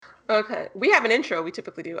Okay. We have an intro we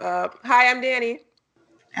typically do. Hi, I'm Danny.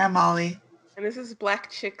 I'm Molly. And this is Black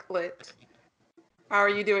Chick Lit. How are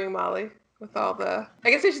you doing, Molly? With all the... I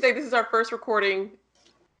guess I should say this is our first recording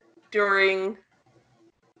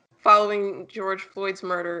following George Floyd's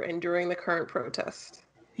murder and during the current protest.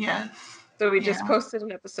 Yes. So we just posted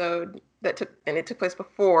an episode it took place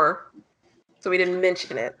before, so we didn't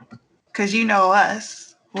mention it. Because you know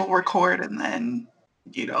us, we'll record and then,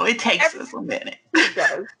 it takes us a minute. It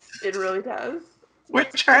does. It really does. We're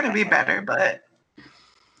trying to be better, but...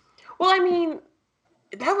 Well, I mean,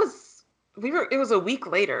 it was a week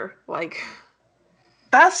later, like...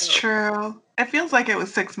 That's true. It feels like it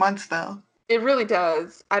was 6 months, though. It really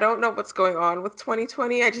does. I don't know what's going on with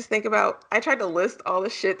 2020. I just think about... I tried to list all the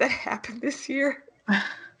shit that happened this year. And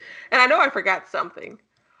I know I forgot something.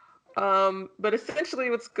 But essentially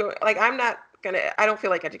what's going... Like, I don't feel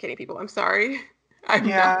like educating people. I'm sorry. I'm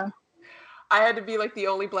not. I had to be, like, the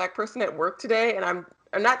only Black person at work today, and I'm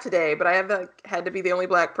not today, but I had to be the only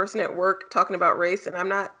Black person at work talking about race, and I'm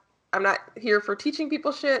not here for teaching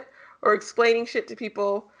people shit or explaining shit to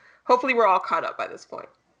people. Hopefully we're all caught up by this point.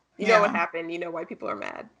 You know what happened. You know why people are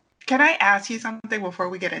mad. Can I ask you something before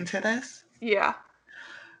we get into this? Yeah.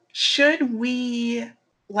 Should we,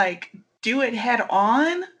 do it head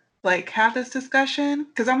on? Have this discussion?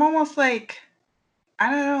 Because I'm almost like... I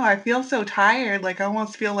don't know. I feel so tired. I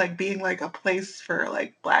almost feel like being a place for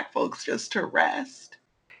Black folks just to rest.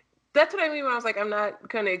 That's what I mean when I was like, I'm not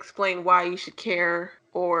going to explain why you should care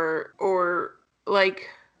or I'm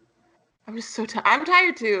just so tired. I'm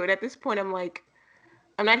tired too. And at this point, I'm like,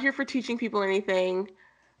 I'm not here for teaching people anything.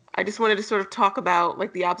 I just wanted to sort of talk about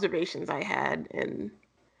the observations I had. And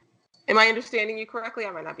am I understanding you correctly? I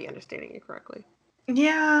might not be understanding you correctly.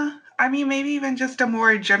 Yeah. I mean, maybe even just a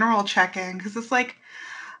more general check-in, because it's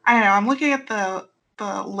I don't know, I'm looking at the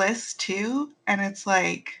list too, and it's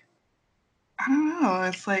I don't know,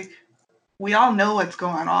 it's we all know what's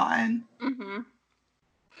going on. Mm-hmm.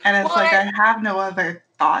 And it's I have no other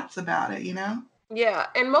thoughts about it, Yeah,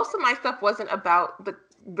 and most of my stuff wasn't about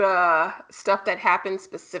the stuff that happened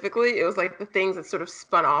specifically. It was the things that sort of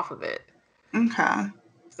spun off of it. Okay.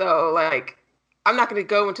 So I'm not going to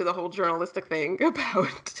go into the whole journalistic thing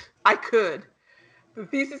about... I could. The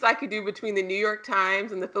thesis I could do between the New York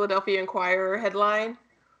Times and the Philadelphia Inquirer headline.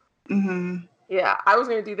 Mm-hmm. Yeah, I was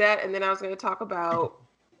going to do that, and then I was going to talk about...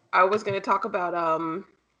 there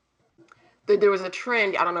was a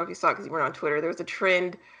trend, I don't know if you saw it because you weren't on Twitter, there was a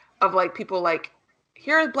trend of people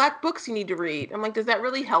here are Black books you need to read. I'm like, does that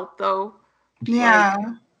really help though? Yeah.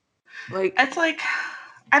 It's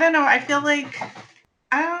I don't know, I feel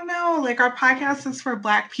I don't know, our podcast is for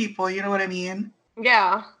Black people, you know what I mean?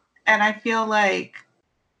 Yeah. And I feel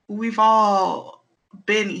we've all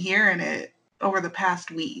been hearing it over the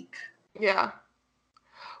past week. Yeah.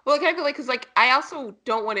 Well, I feel because I also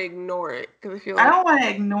don't want to ignore it because I feel I don't want to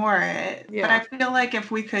ignore it, yeah. But I feel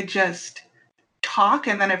if we could just talk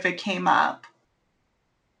and then if it came up,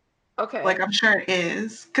 okay, I'm sure it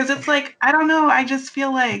is, because it's I don't know, I just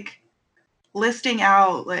feel listing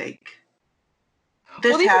out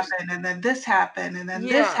this happened and then this happened and then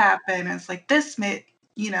this happened. It's this may,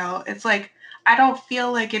 it's I don't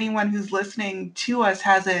feel anyone who's listening to us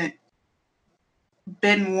hasn't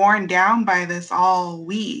been worn down by this all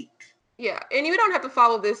week. Yeah, and you don't have to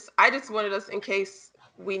follow this. I just wanted us, in case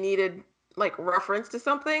we needed reference to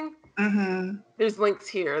something. Mm-hmm. There's links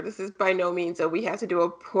here. This is by no means that we have to do a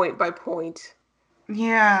point by point.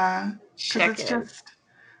 Yeah, because it's just,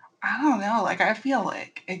 I don't know, I feel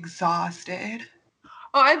exhausted.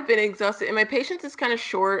 Oh, I've been exhausted, and my patience is kind of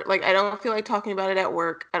short. I don't feel like talking about it at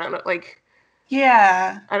work. I don't know,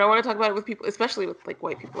 yeah. I don't want to talk about it with people, especially with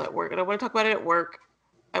white people at work. I don't want to talk about it at work.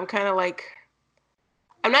 I'm kind of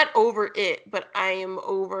I'm not over it, but I am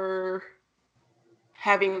over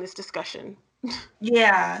having this discussion.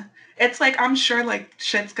 Yeah. It's I'm sure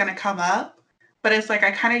shit's gonna come up, but it's I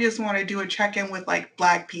kind of just want to do a check-in with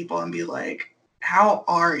Black people and be how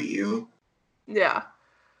are you? Yeah.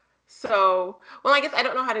 So, well, I guess I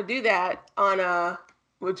don't know how to do that on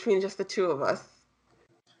between just the two of us.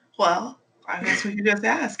 Well, I guess we could just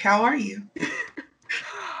ask, how are you?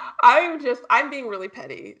 I'm being really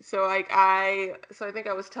petty. So I think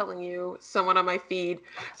I was telling you, someone on my feed.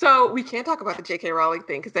 So we can't talk about the J.K. Rowling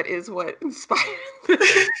thing because that is what inspired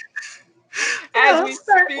this.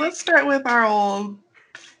 Let's start with our old...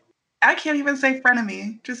 I can't even say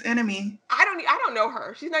frenemy, just enemy. I don't know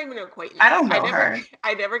her. She's not even an acquaintance. I don't know her.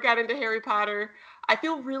 I never got into Harry Potter. I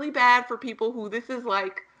feel really bad for people who this is I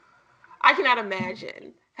cannot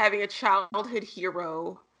imagine having a childhood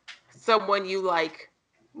hero, someone you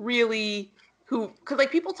really, because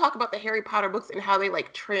like people talk about the Harry Potter books and how they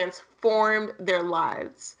like transformed their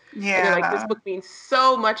lives. And they're like, this Yeah. book means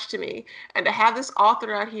so much to me. And to have this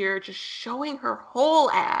author out here just showing her whole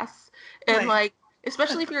ass and Like, like,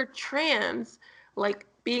 especially if you're trans, like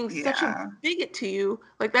being such a yeah. bigot to you,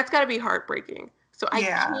 like that's gotta be heartbreaking. So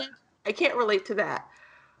Yeah. I can't relate to that.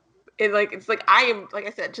 And like it's like I am, like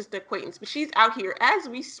I said, just an acquaintance, but she's out here as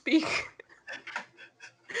we speak.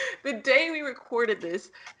 The day we recorded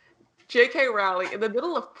this, J.K. Rowling, in the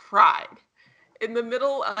middle of Pride, in the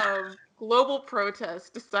middle of global protests,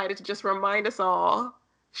 decided to just remind us all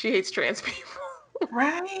she hates trans people.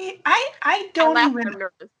 Right? I I don't laugh even when I'm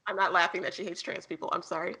nervous. I'm not laughing that she hates trans people. I'm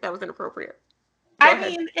sorry. That was inappropriate. Go I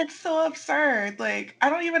ahead. mean, it's so absurd. Like, I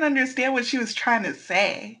don't even understand what she was trying to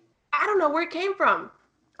say. I don't know where it came from.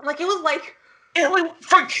 Like, it was like,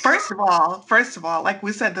 First of all, like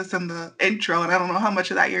we said this in the intro, and I don't know how much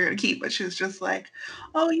of that you're gonna keep, but she was just like,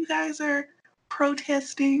 "Oh, you guys are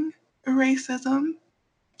protesting racism.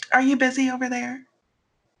 Are you busy over there?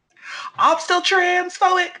 I'm still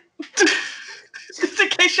transphobic." Just in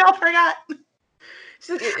case y'all forgot.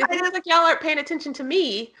 she's like, it looks like y'all aren't paying attention to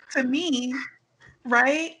me. To me,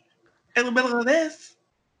 right in the middle of this,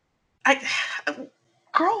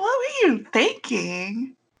 girl, what were you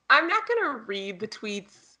thinking? I'm not gonna read the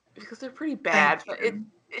tweets because they're pretty bad, Thank but you.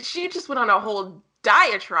 she just went on a whole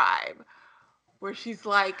diatribe where she's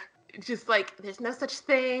like, just like, there's no such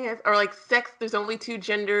thing as, or like sex, there's only two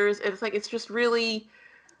genders. It's like, it's just really,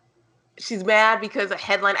 she's mad because a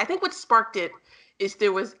headline, I think what sparked it is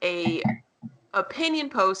there was a opinion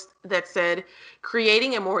post that said,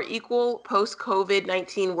 creating a more equal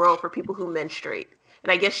post-COVID-19 world for people who menstruate.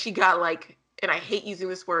 And I guess she got like, and I hate using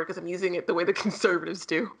this word because I'm using it the way the conservatives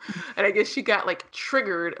do. And I guess she got like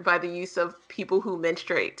triggered by the use of people who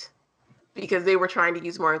menstruate because they were trying to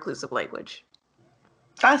use more inclusive language.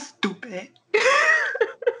 That's stupid.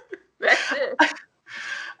 That's it.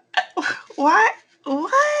 What?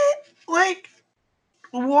 What? Like,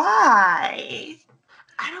 why?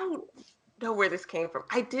 I don't know where this came from.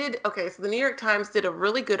 Okay, so the New York Times did a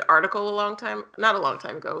really good article not a long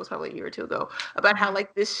time ago, it was probably a year or two ago, about how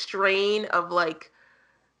like this strain of like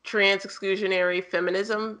trans exclusionary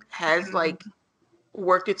feminism has like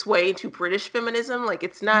worked its way into British feminism. Like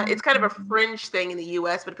it's not, it's kind of a fringe thing in the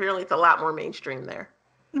US, but apparently it's a lot more mainstream there.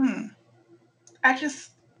 I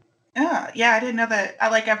just, yeah, I didn't know that.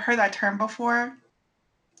 I've heard that term before.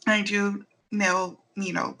 I do know,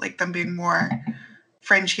 like them being more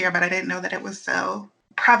fringe here, but I didn't know that it was so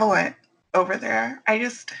prevalent over there. I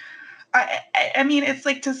mean, it's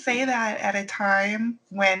like to say that at a time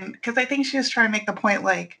when, because I think she was trying to make the point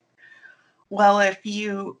like, well, if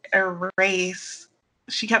you erase,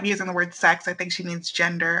 she kept using the word sex, I think she means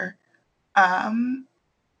gender.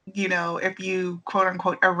 If you quote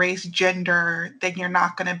unquote erase gender, then you're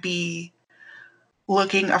not going to be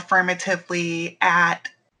looking affirmatively at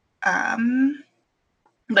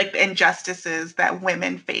like the injustices that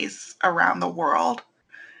women face around the world.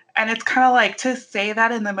 And it's kind of like to say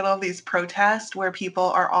that in the middle of these protests where people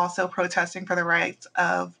are also protesting for the rights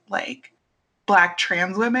of like Black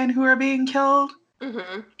trans women who are being killed.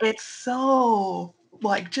 Mm-hmm. It's so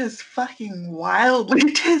like just fucking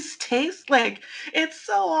wildly distasteful. Like it's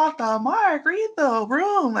so off the mark. Read the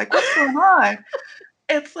room. Like what's going on?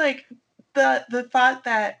 It's like the thought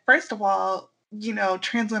that first of all,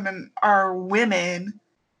 trans women are women.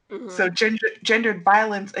 Mm-hmm. So gendered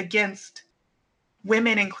violence against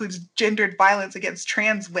women includes gendered violence against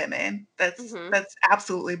trans women. That's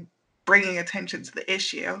absolutely bringing attention to the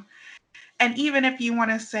issue. And even if you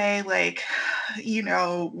want to say like,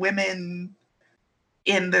 women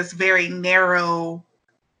in this very narrow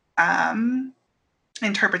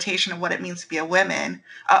interpretation of what it means to be a woman,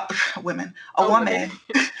 a woman,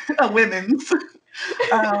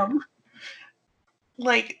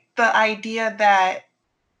 like the idea that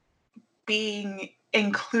being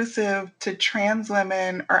inclusive to trans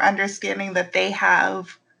women or understanding that they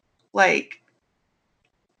have like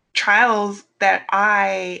trials that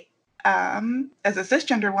I as a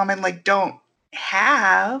cisgender woman like don't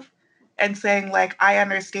have, and saying like I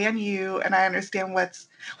understand you and I understand what's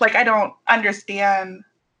like, I don't understand,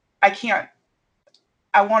 I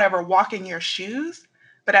won't ever walk in your shoes,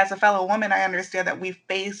 but as a fellow woman I understand that we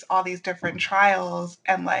face all these different trials,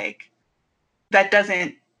 and like that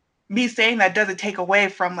doesn't, me saying that doesn't take away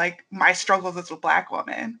from like my struggles as a Black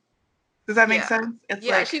woman. Does that make sense? It's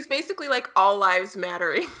like she's basically like all lives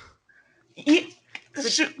mattering.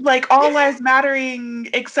 Like all lives mattering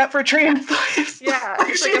except for trans lives. Yeah,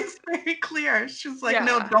 like she's very clear. She's like,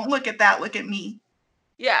 no, don't look at that. Look at me.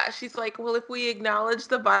 Yeah, she's like, well, if we acknowledge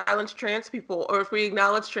the violence trans people, or if we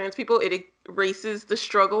acknowledge trans people, it erases the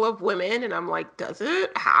struggle of women. And I'm like, does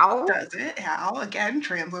it? How? Does it? How? Again,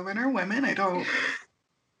 trans women are women. I don't get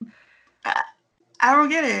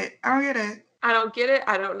it. I don't get it. I don't get it.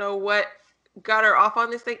 I don't know what got her off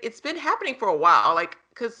on this thing. It's been happening for a while. Like,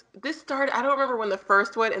 because this started, I don't remember when the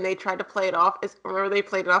first one, and they tried to play it off as, remember they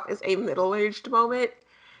played it off as a middle-aged moment.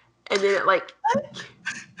 And then it like,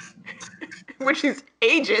 which is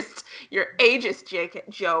ageist. You're ageist,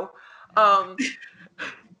 Joe.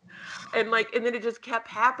 And like, and then it just kept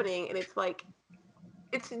happening. And it's like,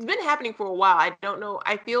 it's been happening for a while. I don't know.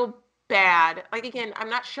 I feel bad. Like, again,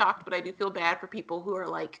 I'm not shocked, but I do feel bad for people who are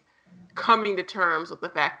like coming to terms with the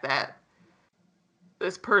fact that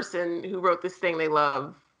this person who wrote this thing they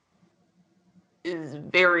love is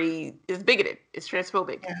bigoted, is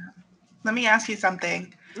transphobic. Yeah. Let me ask you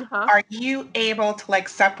something. Are you able to like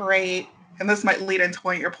separate, and this might lead into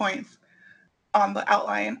one of your points on the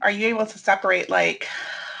outline, are you able to separate like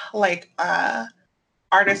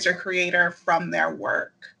artist or creator from their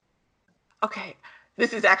work? Okay.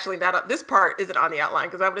 This is actually not this part isn't on the outline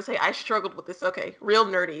because I'm gonna say I struggled with this. Okay, real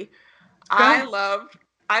nerdy. I love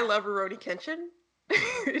Rurouni Kenshin.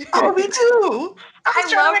 Oh, me too. I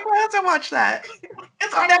was trying to make my husband watch that.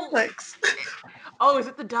 It's on Netflix. Oh, is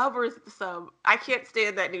it the dub or is it the sub? I can't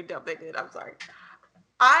stand that new dub they did. I'm sorry.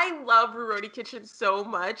 I love Rurouni Kenshin so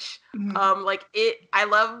much. Like it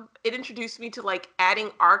introduced me to like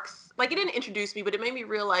adding arcs. Like it didn't introduce me, but it made me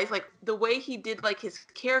realize like the way he did like his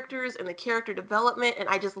characters and the character development, and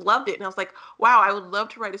I just loved it. And I was like, wow, I would love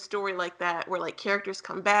to write a story like that where like characters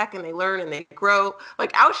come back and they learn and they grow.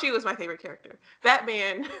 Like Aoshi was my favorite character. That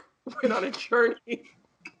man went on a journey.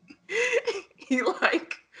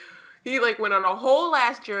 He went on a whole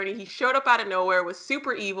last journey. He showed up out of nowhere, was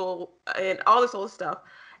super evil and all this old stuff.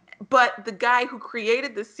 But the guy who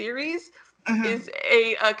created the series is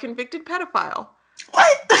a convicted pedophile.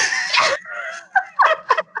 What?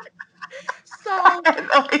 So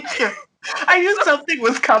I knew something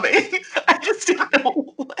was coming. I just didn't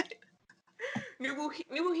know what.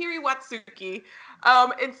 Nobuhiro Watsuki.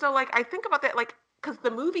 And so like I think about that like because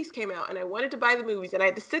the movies came out and I wanted to buy the movies and I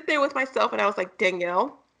had to sit there with myself and I was like,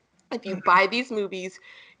 Danielle, if you buy these movies,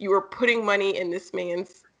 you are putting money in this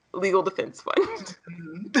man's legal defense fund.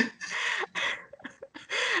 And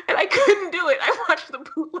I couldn't do it. I watched the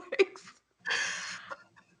bootlegs.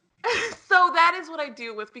 So that is what I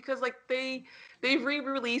deal with because like they've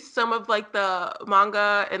re-released some of like the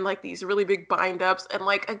manga and like these really big bind-ups and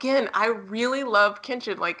like again, I really love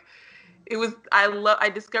Kenshin. Like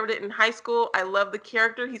I discovered it in high school. I love the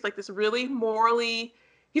character. He's like this really well-written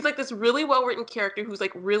character who's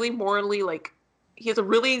like really morally like he has a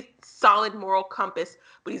really solid moral compass,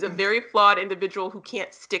 but he's a very flawed individual who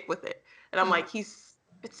can't stick with it. And I'm like, it's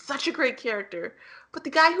such a great character. But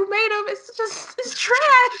the guy who made him is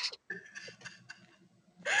trash.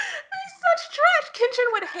 He's such trash.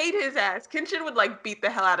 Kenshin would hate his ass. Kenshin would like beat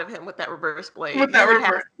the hell out of him with that reverse blade.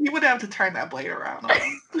 He would have to turn that blade around on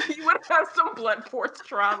him. He would have some blunt force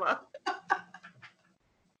trauma.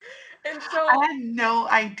 And so I had no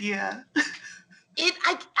idea.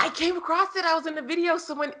 I came across it. I was in a video.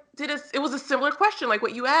 Someone it was a similar question, like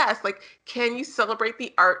what you asked. Like, can you celebrate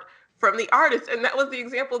the art from the artist? And that was the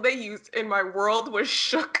example they used. And my world was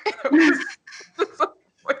shook. And I was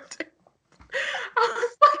disappointed. I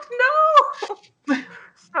was like, no.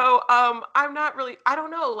 So I'm not really, I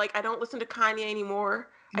don't know. Like, I don't listen to Kanye anymore.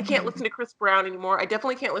 I can't listen to Chris Brown anymore. I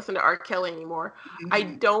definitely can't listen to R. Kelly anymore. I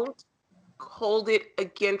don't hold it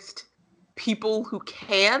against people who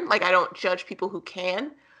can. Like, I don't judge people who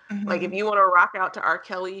can. Like, if you want to rock out to R.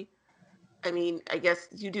 Kelly, I mean, I guess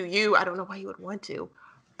you do you. I don't know why you would want to.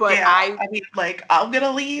 But yeah, I mean, like, I'm going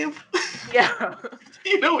to leave. Yeah.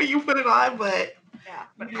 You know what you put it on, but... Yeah,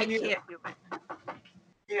 but I can't do it.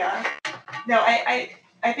 Yeah. No, I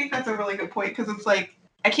think that's a really good point, because it's like,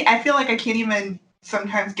 I feel like I can't even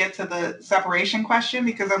sometimes get to the separation question,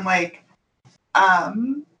 because I'm like,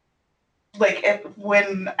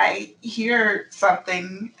 when I hear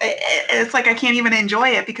something, it's like I can't even enjoy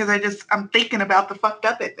it because I'm thinking about the fucked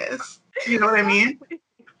up in this. You know what I mean?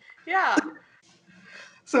 Yeah.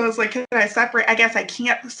 So it's like, can I separate? I guess I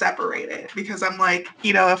can't separate it because I'm like,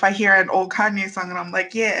 you know, if I hear an old Kanye song and I'm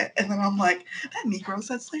like, yeah, and then I'm like, that Negro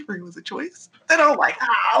said slavery was a choice. And I'm like,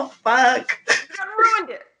 oh, fuck. That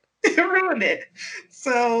ruined it. It ruined it.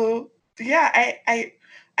 So, yeah, I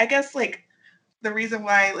guess, like, the reason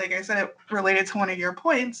why, like I said, it related to one of your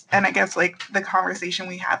points, and I guess, like, the conversation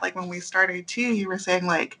we had, like, when we started, too, you were saying,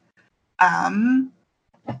 like,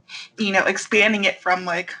 you know, expanding it from,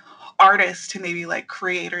 like, artists to maybe like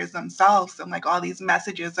creators themselves, and like all these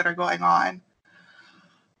messages that are going on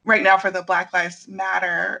right now for the Black Lives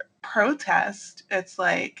Matter protest. It's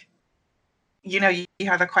like, you know, you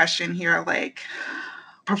have a question here like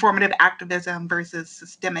performative activism versus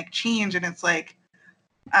systemic change, and it's like,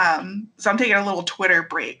 so I'm taking a little Twitter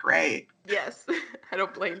break, right? Yes, I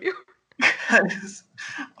don't blame you. Because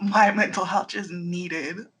my mental health just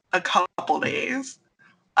needed a couple days.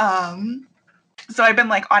 So I've been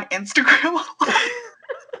like on Instagram.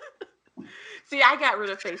 See, I got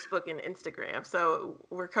rid of Facebook and Instagram, so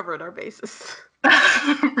we're covering our bases.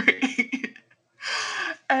 Right.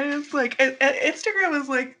 And it's like, Instagram is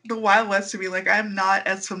like the Wild West to me. Like, I'm not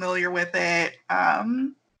as familiar with it.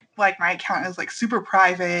 Like, my account is like super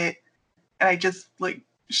private, and I just like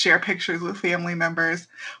share pictures with family members.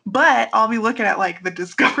 But I'll be looking at like the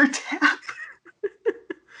Discover tab.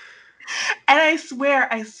 And I swear,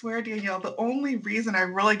 Danielle, the only reason I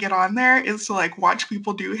really get on there is to like watch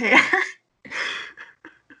people do hair.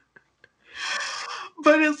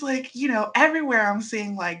 But it's like, you know, everywhere I'm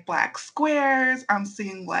seeing like black squares. I'm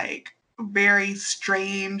seeing like very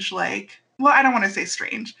strange, like, well, I don't want to say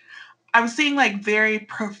strange. I'm seeing like very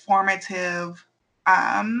performative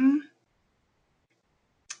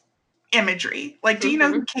imagery. Like, do you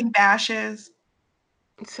know who King Bash is?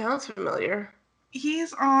 It sounds familiar.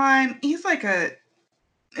 He's like a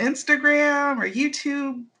Instagram or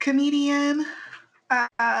YouTube comedian.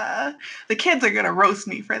 The kids are gonna roast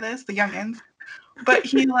me for this, the youngins. But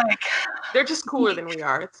he like they're just cooler than we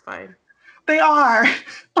are. It's fine. They are.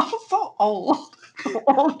 I'm so old.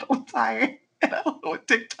 I'm tired. And I don't know what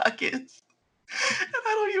TikTok is. And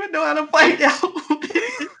I don't even know how to find out.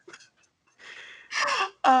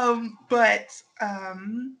 But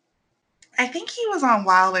I think he was on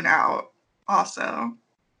Wild 'N Out also.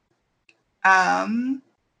 But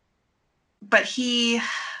he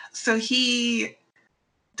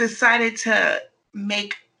decided to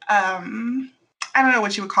make I don't know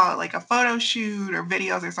what you would call it, like a photo shoot or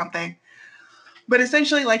videos or something. But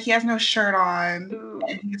essentially, like, he has no shirt on. Ooh.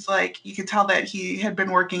 And he's like, you can tell that he had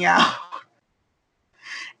been working out.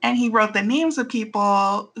 And he wrote the names of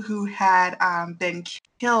people who had been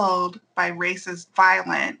killed by racist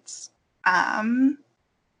violence,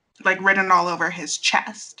 like written all over his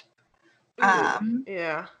chest.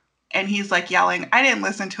 Yeah. And he's like yelling. I didn't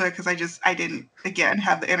listen to it because I didn't, again,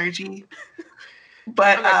 have the energy.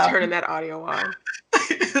 But I'm not turning that audio on.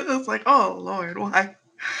 It was like, oh, Lord, why?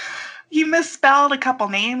 He misspelled a couple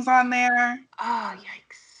names on there. Oh,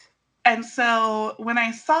 yikes. And so when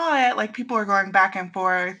I saw it, like, people were going back and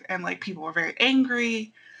forth, and like people were very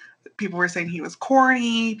angry. People were saying he was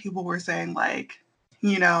corny. People were saying like,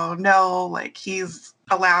 you know, no, like he's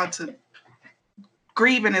allowed to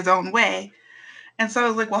grieve in his own way. And so I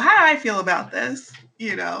was like, well, how do I feel about this?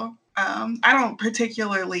 You know, I don't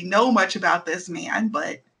particularly know much about this man,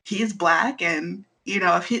 but he's Black, and you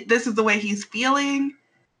know, if this is the way he's feeling,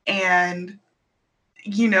 and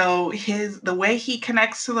you know, the way he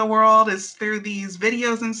connects to the world is through these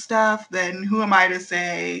videos and stuff, then who am I to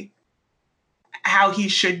say how he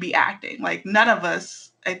should be acting? Like, none of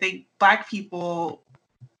us, I think Black people,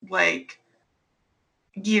 like,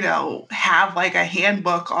 you know, have like a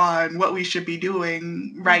handbook on what we should be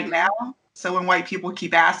doing right now. So when white people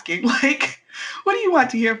keep asking, like, what do you want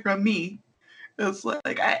to hear from me? It's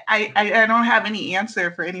like, I don't have any answer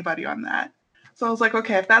for anybody on that. So I was like,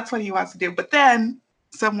 okay, if that's what he wants to do. But then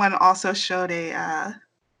someone also showed a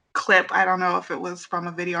clip. I don't know if it was from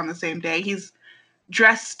a video on the same day. He's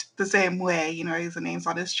dressed the same way, you know, he has the names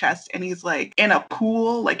on his chest, and he's like in a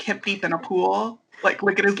pool, like hip deep in a pool, like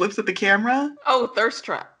licking his lips at the camera. Oh, thirst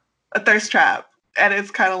trap. A thirst trap. And it's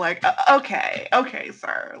kind of like, okay,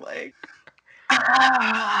 sir. Like,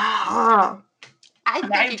 I've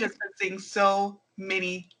just been seeing so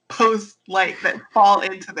many posts like that fall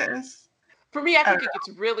into this. For me, I think it gets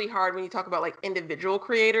really hard when you talk about like individual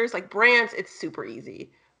creators. Like brands, it's super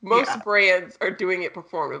easy. Most brands are doing it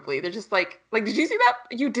performatively. They're just like, did you see that?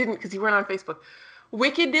 You didn't because you weren't on Facebook.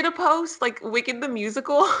 Wicked did a post, like Wicked the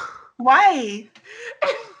musical. Why?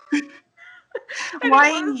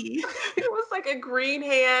 Why? It was like a green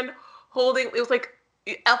hand holding, it was like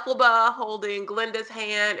Elphaba holding Glinda's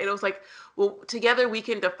hand. And it was like, well, together we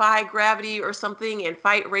can defy gravity or something and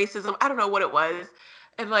fight racism. I don't know what it was.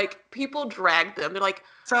 And like people dragged them. They're like,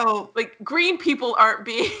 so like green people aren't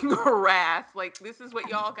being harassed. Like this is what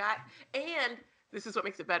y'all got. And this is what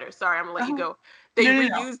makes it better. Sorry, I'm gonna let you go. They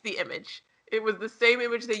reused the image. It was the same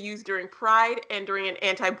image they used during Pride and during an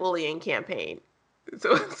anti-bullying campaign.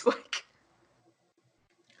 So it's like,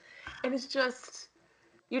 and it's just,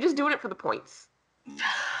 you're just doing it for the points.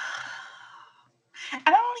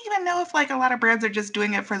 I don't even know if like a lot of brands are just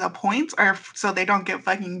doing it for the points or so they don't get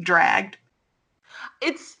fucking dragged.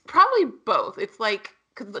 It's probably both. It's like,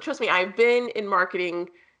 because trust me, I've been in marketing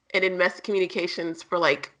and in mass communications for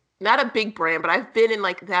like not a big brand, but I've been in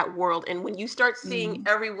like that world. And when you start seeing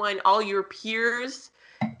everyone, all your peers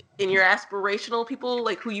and your aspirational people,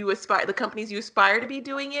 like who you aspire, the companies you aspire to be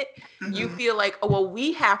doing it, you feel like, oh, well,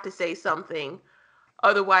 we have to say something.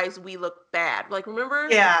 Otherwise, we look bad. Like, remember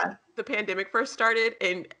the pandemic first started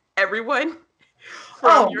and everyone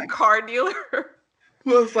from your car dealer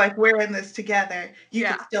was like, we're in this together. You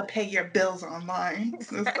can still pay your bills online.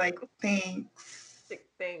 Exactly. It's like,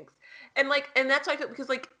 thanks. And like, and that's why I feel, because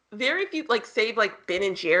like very few like save like Ben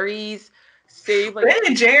and Jerry's, save like Ben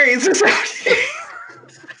and Jerry's is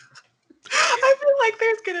I feel like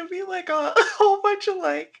there's gonna be like a whole bunch of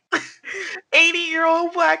like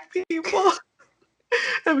 80-year-old Black people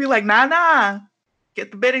and be like, nah,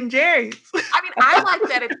 get the Ben and Jerry's. I mean, I like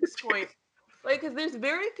that at this point. Like, because there's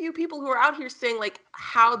very few people who are out here saying like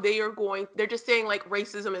how they are going. They're just saying like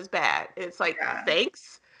racism is bad. It's like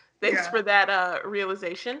thanks for that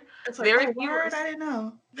realization. It's like, very few. I didn't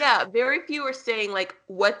know. Yeah, very few are saying like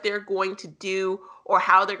what they're going to do or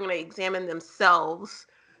how they're going to examine themselves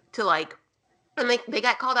to like. And they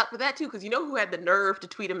got called out for that too, because you know who had the nerve to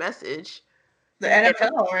tweet a message? The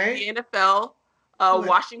NFL, right? The NFL.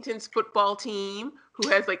 Washington's football team, who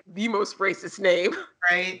has like the most racist name,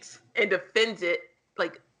 right, and defends it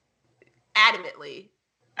like adamantly.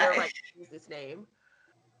 They're like, use this name.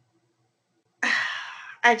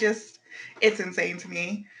 It's insane to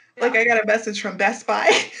me. Yeah. Like I got a message from Best Buy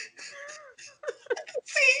CEO.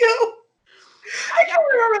 I can't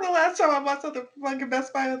remember the last time I bought something from fucking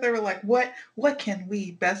Best Buy. They were like, "What can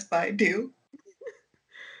we Best Buy do?"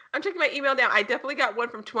 I'm checking my email now. I definitely got one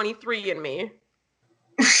from 23andMe.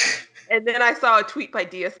 And then I saw a tweet by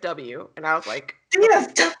DSW, and I was like,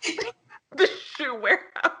 DSW? The shoe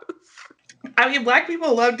warehouse. I mean, Black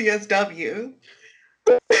people love DSW.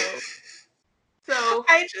 So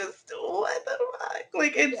I just, what the fuck?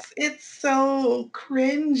 Like, it's so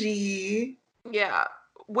cringy. Yeah.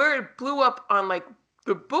 Where it blew up on, like,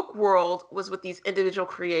 the book world was with these individual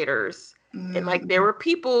creators. And, like, there were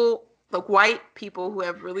people, like, white people who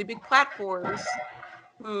have really big platforms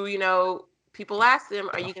who, you know, people ask them,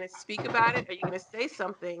 are you going to speak about it? Are you going to say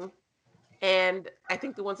something? And I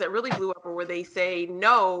think the ones that really blew up are where they said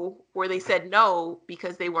no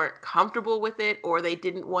because they weren't comfortable with it or they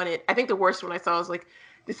didn't want it. I think the worst one I saw was like,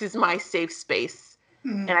 this is my safe space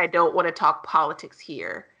and I don't want to talk politics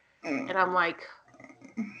here. And I'm like,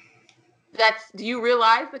 do you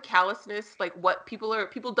realize the callousness? Like what people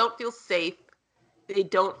don't feel safe. They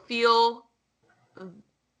don't feel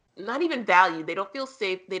not even valued. They don't feel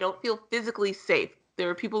safe. They don't feel physically safe. There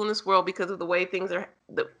are people in this world because of the way things are,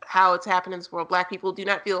 how it's happened in this world. Black people do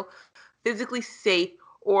not feel physically safe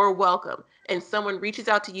or welcome. And someone reaches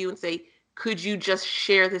out to you and say, could you just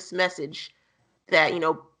share this message that, you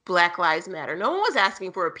know, Black Lives Matter? No one was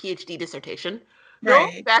asking for a PhD dissertation. No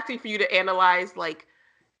one was asking for you to analyze, like,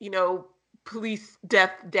 you know, police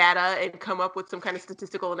death data and come up with some kind of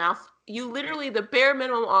statistical analysis. You literally, the bare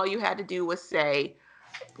minimum, all you had to do was say,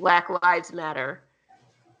 Black Lives Matter.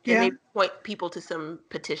 And maybe point people to some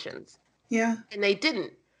petitions. Yeah. And they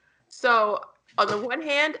didn't. So on the one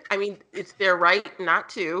hand, I mean, it's their right not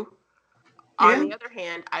to. On the other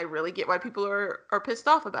hand, I really get why people are pissed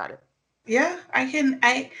off about it. Yeah, I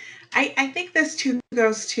think this too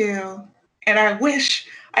goes to, and I wish,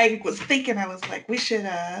 I was thinking, I was like, we should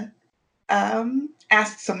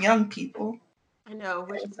ask some young people. I know,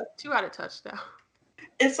 we're too out of touch now.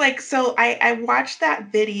 It's like, so I watched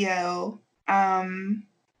that video.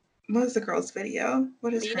 What was the girl's video?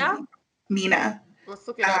 What is her name? Mina. Let's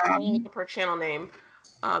look it up. I'm looking up her channel name.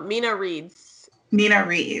 Mina Reads. Mina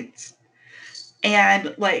Reads.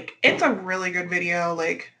 And like, it's a really good video.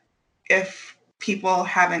 Like, if people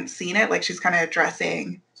haven't seen it, like she's kind of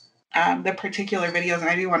addressing the particular videos, and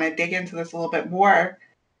I do want to dig into this a little bit more.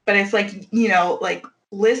 But it's like, you know, like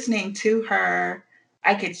listening to her,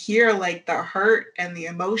 I could hear like the hurt and the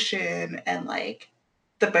emotion and like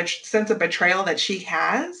the sense of betrayal that she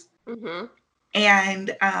has. Mm-hmm.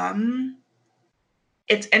 And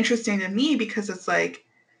it's interesting to me because it's like,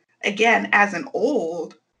 again, as an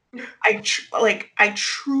old, I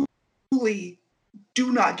truly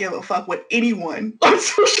do not give a fuck what anyone on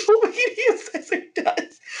social media says or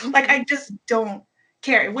does. Mm-hmm. Like, I just don't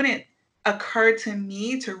care. It wouldn't occur to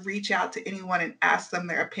me to reach out to anyone and ask them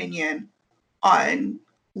their opinion on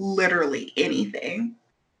literally anything.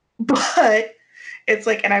 But it's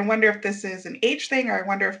like, and I wonder if this is an age thing, or I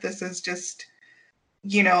wonder if this is just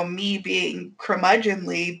me being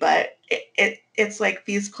curmudgeonly, but it's like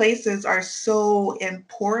these places are so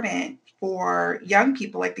important for young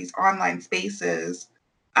people, like these online spaces,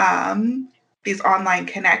 these online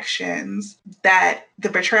connections, that the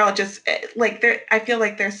betrayal just like I feel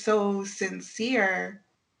like they're so sincere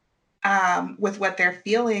with what they're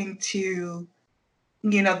feeling to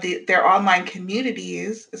their online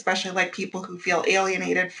communities, especially like people who feel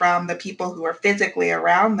alienated from the people who are physically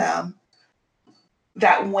around them,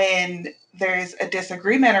 that when there's a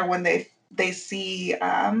disagreement or when they see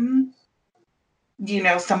some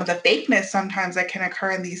of the fakeness sometimes that can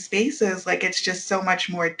occur in these spaces, like it's just so much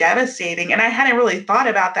more devastating. And I hadn't really thought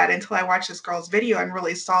about that until I watched this girl's video and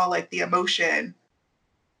really saw like the emotion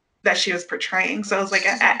that she was portraying. So I was like,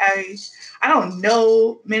 I don't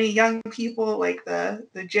know many young people, like the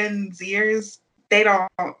Gen Zers. They don't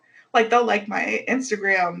like, they'll like my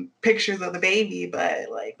Instagram pictures of the baby,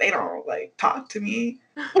 but like they don't like talk to me.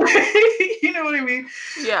 You know what I mean?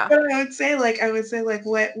 Yeah. But I would say like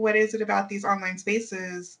what is it about these online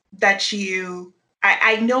spaces that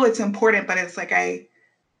I know it's important, but it's like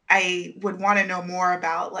I would want to know more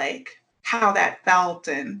about like how that felt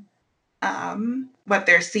and what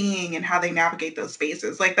they're seeing and how they navigate those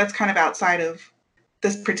spaces. Like that's kind of outside of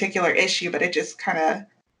this particular issue, but it just kind of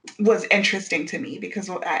was interesting to me because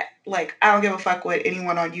I don't give a fuck what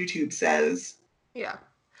anyone on YouTube says. Yeah.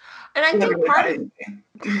 And I think part of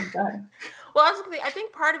well, I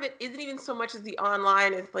think part of it isn't even so much as the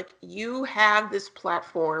online. It's like you have this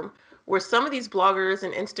platform where some of these bloggers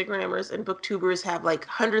and Instagrammers and booktubers have like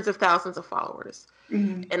hundreds of thousands of followers.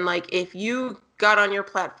 Mm-hmm. And like if you got on your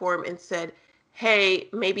platform and said, hey,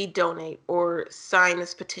 maybe donate or sign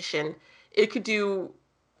this petition, it could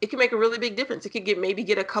make a really big difference. It could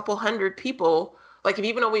get a couple hundred people. Like if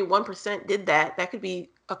even only 1% did that, that could be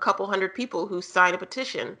a couple hundred people who sign a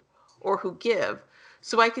petition or who give.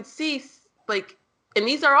 So I could see like, and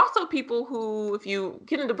these are also people who, if you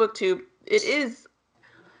get into BookTube,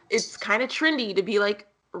 it's kind of trendy to be like,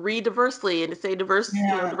 read diversely and to say diverse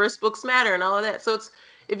books matter and all of that. So it's,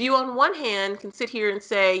 if you on one hand can sit here and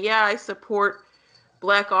say, yeah, I support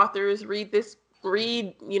Black authors, read The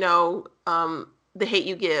Hate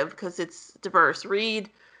U Give because it's diverse, read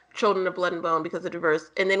Children of Blood and Bone because it's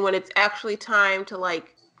diverse. And then when it's actually time to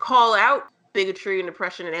like call out bigotry and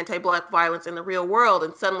oppression and anti-Black violence in the real world,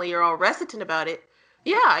 and suddenly you're all reticent about it.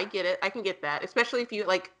 Yeah, I get it. I can get that. Especially if you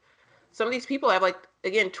like, some of these people have like,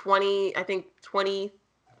 again, 20,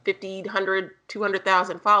 50, 100,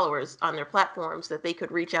 200,000 followers on their platforms that they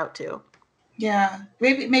could reach out to. Yeah,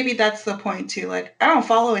 maybe that's the point too. Like, I don't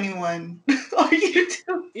follow anyone on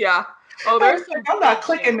YouTube. Yeah. Oh, I'm not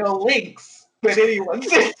clicking no links with anyone.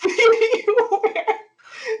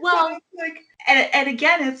 Well, like, and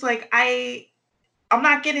again, it's like I'm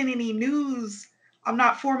not getting any news. I'm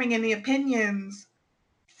not forming any opinions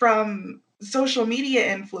from social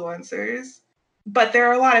media influencers, but there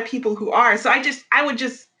are a lot of people who are. So I would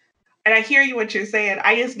just, and I hear you what you're saying.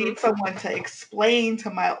 I just need someone to explain to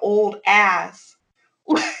my old ass,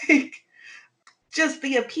 like, just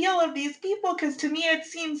the appeal of these people, because to me it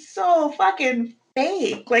seems so fucking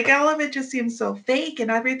fake. Like all of it just seems so fake, and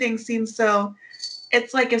everything seems so.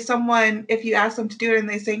 It's like if you ask them to do it and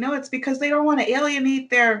they say no, it's because they don't want to alienate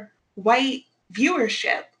their white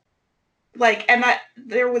viewership. Like, and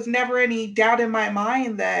there was never any doubt in my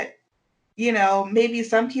mind that, maybe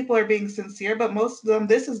some people are being sincere, but most of them,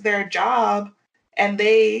 this is their job, and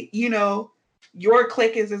they, your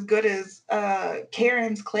click is as good as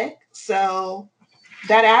Karen's click. So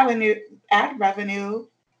that ad revenue,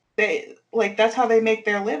 that's how they make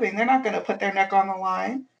their living. They're not going to put their neck on the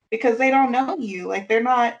line because they don't know you. Like they're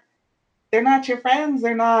not your friends.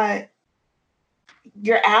 They're not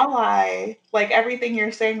your ally. Like everything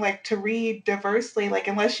you're saying, like to read diversely, like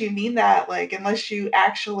unless you mean that, like unless you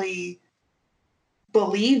actually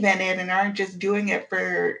believe in it and aren't just doing it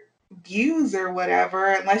for views or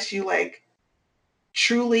whatever, unless you like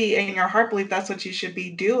truly in your heart believe that's what you should be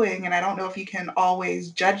doing. And I don't know if you can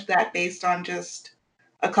always judge that based on just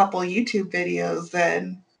a couple YouTube videos.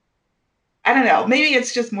 Then I don't know, maybe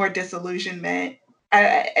it's just more disillusionment.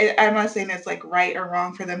 I'm not saying it's like right or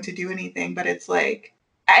wrong for them to do anything, but it's like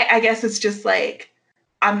I guess it's just like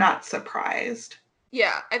I'm not surprised.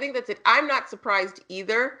 Yeah, I think that's it. I'm not surprised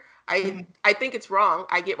either. I think it's wrong.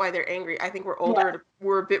 I get why they're angry. I think we're older. Yeah.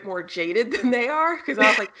 We're a bit more jaded than they are, because I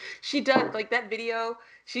was like, she does like that video.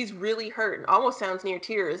 She's really hurt and almost sounds near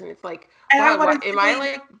tears, and it's like, wow, am I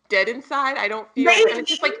like dead inside? I don't feel. Maybe. And it's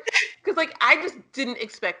just like, because like I just didn't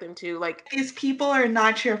expect them to. Like these people are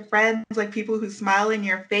not your friends. Like people who smile in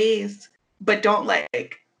your face but don't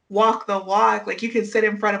like walk the walk. Like you can sit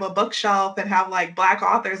in front of a bookshelf and have like Black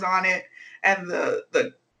authors on it, and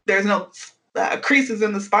there's no creases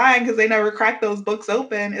in the spine because they never crack those books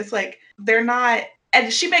open. It's like they're not.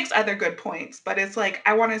 And she makes other good points, but it's like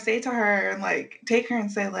I want to say to her and like take her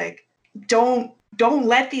and say like, don't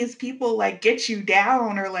let these people like get you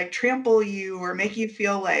down or like trample you or make you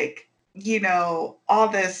feel like, you know, all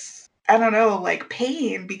this, I don't know, like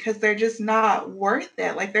pain, because they're just not worth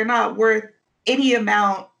it. Like they're not worth any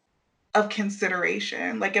amount of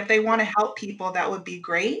consideration. Like if they want to help people, that would be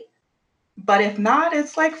great. But if not,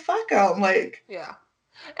 it's like fuck them. Like yeah,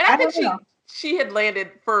 and I I think don't know. she had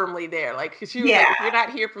landed firmly there. Like she was like, Yeah, if you're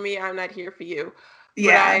not here for me, I'm not here for you. But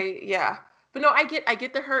yeah. yeah. But no, I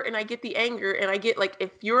get the hurt and I get the anger and I get like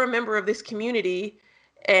if you're a member of this community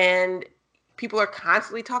and people are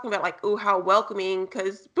constantly talking about like, oh, how welcoming,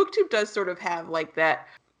 because BookTube does sort of have like that.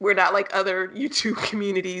 We're not like other YouTube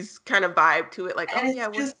communities kind of vibe to it. Like, And oh it's yeah,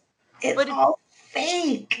 we're just, it's but it, all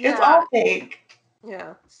fake. It's yeah, all fake.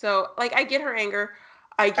 yeah. So like I get her anger.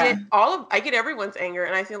 Uh, I get everyone's anger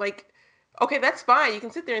and I feel like okay, that's fine. You can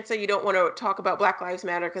sit there and say you don't want to talk about Black Lives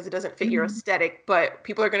Matter because it doesn't fit your mhm. aesthetic, but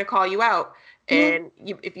people are going to call you out. Yeah, And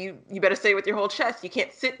if you better say it with your whole chest. You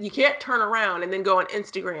can't turn around and then go on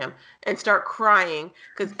Instagram and start crying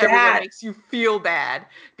because everyone that makes you feel bad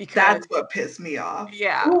because that's what pissed me off.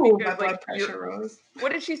 yeah, Ooh, my because like blood you pressure rose.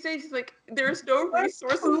 what did she say? She's like, there's no Like,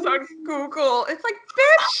 resources on please. Google. It's like,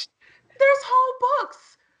 bitch, there's whole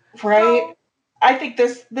books. Right? So I think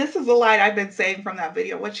this is a line I've been saying from that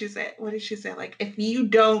video. What she said? What did she say? Like, if you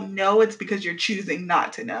don't know, it's because you're choosing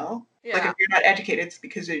not to know. Like, yeah, if you're not educated, it's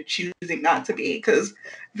because you're choosing not to be. Because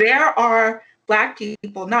there are Black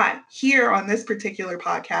people, not here on this particular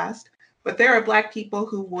podcast, but there are Black people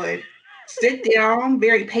who would sit down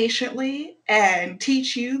very patiently and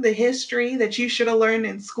teach you the history that you should have learned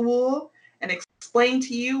in school and explain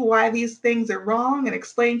to you why these things are wrong and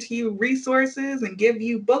explain to you resources and give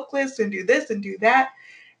you book lists and do this and do that.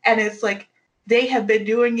 And it's like they have been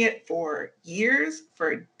doing it for years,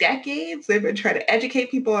 for decades. They've been trying to educate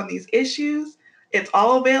people on these issues. It's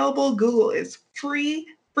all available. Google is freely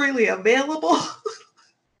available.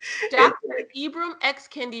 It's Dr. like, Ibram X.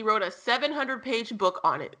 Kendi wrote a 700-page book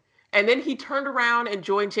on it. And then he turned around and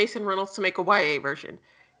joined Jason Reynolds to make a YA version.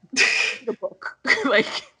 Read the book. Like,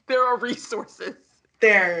 there are resources.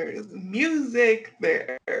 there's music,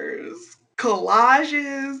 there's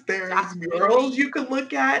collages, there's murals Documentaries. you can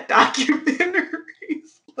look at,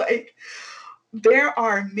 documentaries. Like, there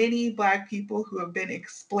are many Black people who have been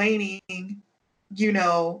explaining, you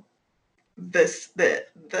know,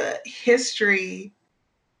 the history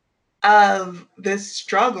of this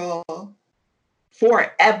struggle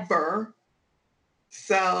forever.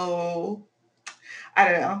 So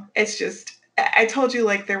I don't know. It's just I told you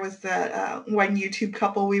like there was that one YouTube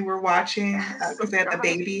couple we were watching Yes. because Oh, they had the God.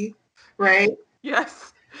 baby, right?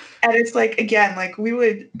 Yes. And it's like again, like we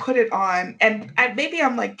would put it on, and maybe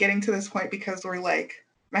I'm like getting to this point because we're like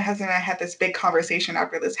my husband and I had this big conversation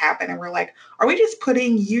after this happened, and we're like, are we just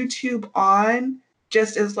putting YouTube on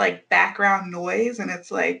just as like background noise? And it's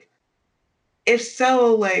like, if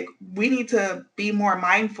so, like we need to be more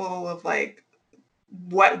mindful of like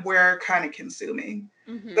what we're kind of consuming.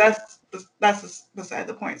 Mm-hmm. That's beside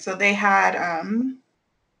the point. So they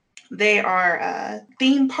are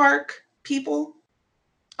theme park people.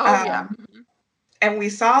 Oh, yeah. Um, and we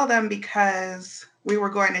saw them because we were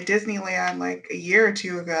going to Disneyland like a year or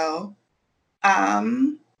two ago.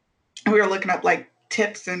 And we were looking up like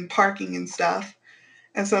tips and parking and stuff.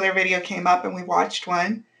 And so their video came up and we watched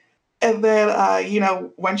one. And then,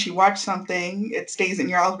 once you watch something, it stays in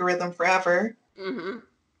your algorithm forever. Mm-hmm.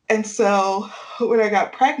 And so when I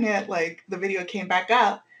got pregnant, like the video came back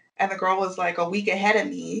up and the girl was like a week ahead of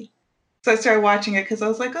me. So I started watching it because I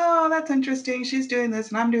was like, oh, that's interesting. She's doing this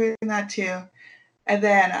and I'm doing that too. And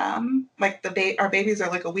then like our babies are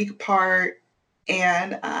like a week apart.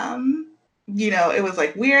 And it was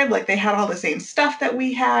like weird. Like they had all the same stuff that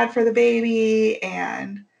we had for the baby.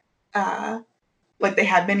 And like they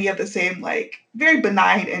had many of the same like very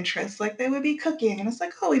benign interests. Like they would be cooking and it's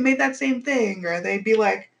like, oh, we made that same thing. Or they'd be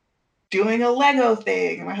like doing a Lego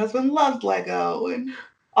thing. And my husband loved Lego and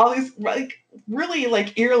all these like really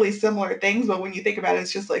like eerily similar things. But when you think about it,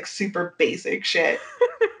 it's just like super basic shit.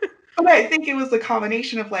 But I think it was a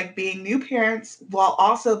combination of like being new parents while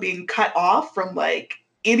also being cut off from like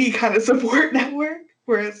any kind of support network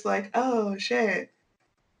where it's like, oh shit.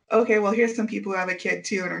 Okay, well here's some people who have a kid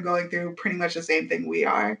too and are going through pretty much the same thing we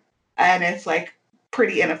are. And it's like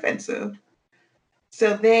pretty inoffensive.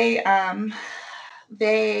 So they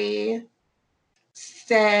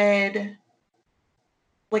said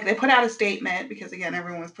like they put out a statement because again,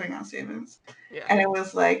 everyone was putting out statements. Yeah. And it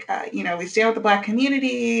was like, we stand with the Black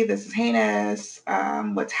community. This is heinous.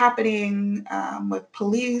 What's happening with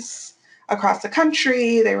police across the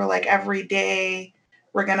country. They were like, every day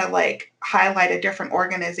we're going to like highlight a different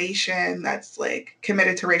organization that's like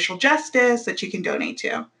committed to racial justice that you can donate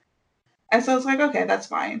to. And so it's like, okay, that's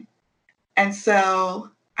fine. And so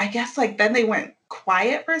I guess like then they went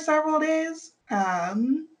quiet for several days.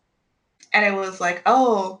 And it was like,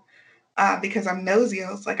 because I'm nosy, I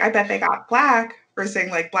was like, I bet they got flack for saying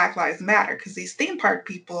like Black Lives Matter because these theme park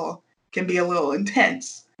people can be a little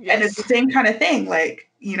intense. Yes. And it's the same kind of thing, like,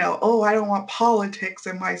 I don't want politics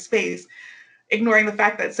in my space, ignoring the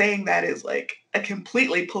fact that saying that is like a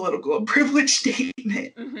completely political and privileged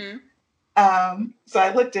statement. Mm-hmm. So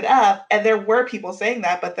I looked it up and there were people saying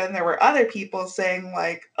that, but then there were other people saying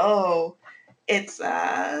like, it's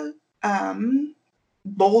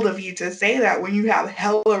bold of you to say that when you have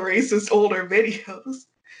hella racist older videos.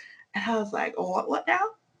 And I was like, what now?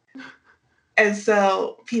 And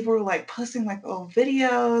so people were like posting like old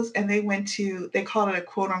videos and they called it a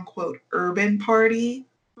quote unquote urban party,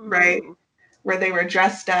 right? Where they were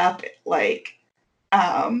dressed up like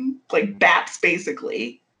BAPS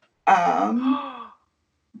basically.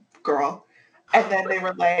 Girl. And then they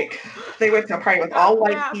were like, they went to a party with all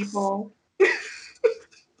white people.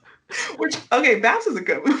 Which, okay, BAPS is a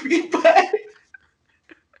good movie, but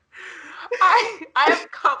I have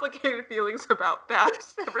complicated feelings about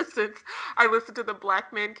BAPS ever since I listened to the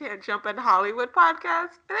Black Men Can't Jump in Hollywood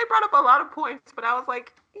podcast. And they brought up a lot of points, but I was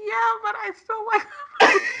like, yeah, but I still like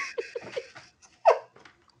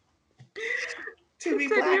To be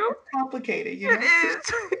Black is complicated, you know? It is.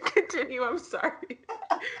 Continue, I'm sorry.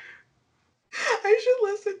 I should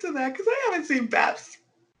listen to that because I haven't seen BAPS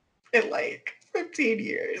in like 15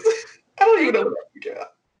 years. I don't even know what I'm doing.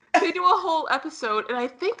 They do a whole episode, and I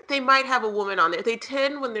think they might have a woman on there. They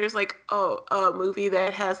tend when there's like a movie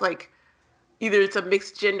that has like either it's a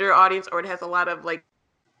mixed gender audience or it has a lot of like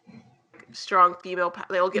strong female.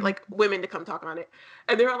 They'll get like women to come talk on it,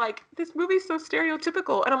 and they're like, "This movie's so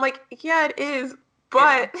stereotypical," and I'm like, "Yeah, it is,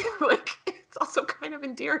 but like it's also kind of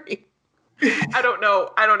endearing." I don't know.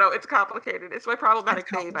 It's complicated. It's my problematic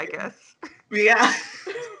babe, I guess. Yeah.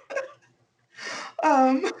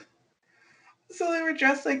 So they were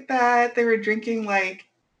dressed like that. They were drinking like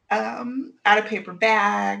out of paper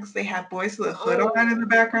bags. They had Boys to the Hood on in the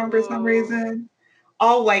background for some reason.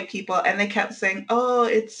 All white people. And they kept saying, "Oh,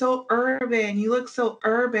 it's so urban. You look so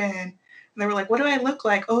urban." And they were like, "What do I look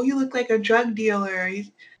like?" "Oh, you look like a drug dealer."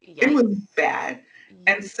 It was bad.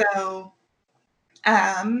 And so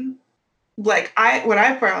when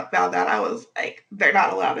I found out, I was like, they're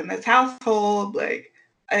not allowed in this household. Like,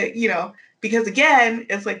 because again,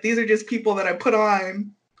 it's like, these are just people that I put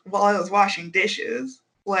on while I was washing dishes.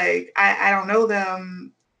 Like, I don't know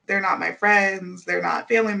them. They're not my friends. They're not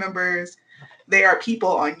family members. They are people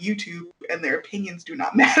on YouTube and their opinions do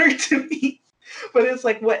not matter to me. But it's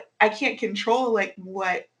like I can't control like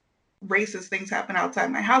what racist things happen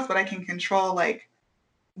outside my house, but I can control like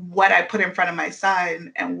what I put in front of my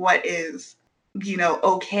son and what is,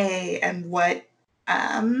 okay and what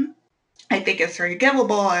I think is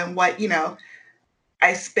forgivable and what,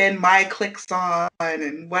 I spend my clicks on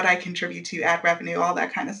and what I contribute to ad revenue, all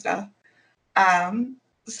that kind of stuff.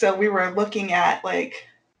 So we were looking at like,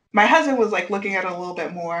 my husband was like looking at it a little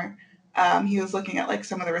bit more. He was looking at like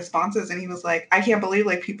some of the responses and he was like, I can't believe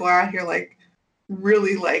like people are out here like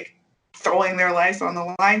really like throwing their lives on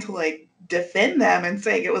the line to like defend them and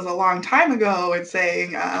saying it was a long time ago and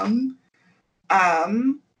saying,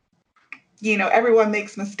 everyone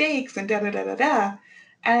makes mistakes and da da da da da.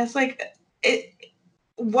 And it's like,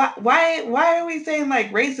 why are we saying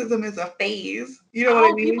like racism is a phase? You know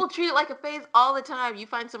what I mean? People treat it like a phase all the time. You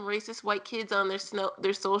find some racist white kids on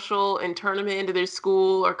their social and turn them into their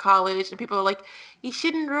school or college, and people are like, you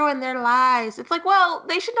shouldn't ruin their lives. It's like, well,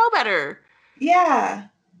 they should know better. Yeah.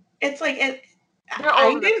 It's like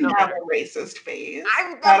I didn't have a racist phase.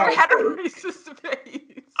 I've never had a racist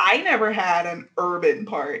phase. I never had an urban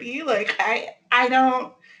party. Like I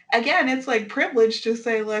don't. Again, it's like privilege to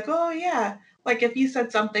say like, oh yeah. Like if you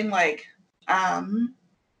said something like,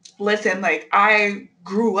 listen, like I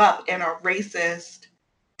grew up in a racist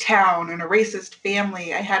town and a racist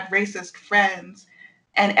family. I had racist friends,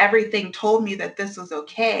 and everything told me that this was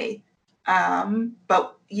okay.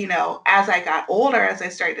 But as I got older, as I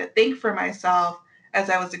started to think for myself, as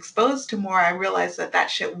I was exposed to more, I realized that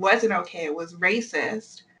shit wasn't okay. It was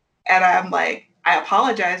racist. And I'm like, I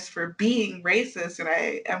apologize for being racist and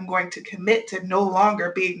I am going to commit to no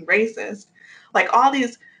longer being racist. Like all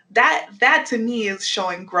these that to me is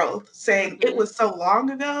showing growth, saying it was so long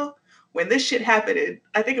ago when this shit happened in,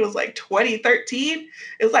 I think it was like 2013.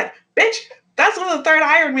 It was like, bitch, that's when the third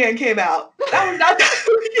Iron Man came out. That was not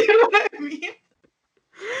you know what I mean?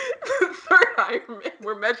 The third Iron Man.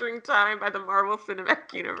 We're measuring time by the Marvel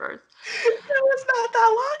Cinematic Universe. That was not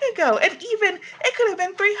that long ago. And even, it could have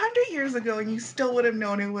been 300 years ago and you still would have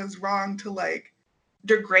known it was wrong to like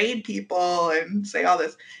degrade people and say all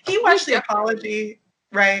this. He watched the apology,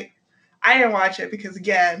 right? I didn't watch it because,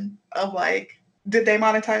 again, of like, did they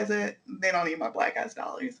monetize it? They don't need my black ass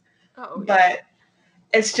dollars. Oh, yeah. But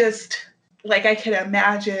it's just like I can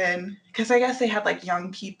imagine, because I guess they had like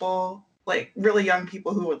young people, like really young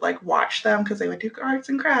people who would like watch them because they would do arts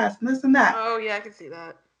and crafts and this and that. Oh yeah, I can see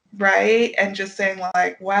that. Right? And just saying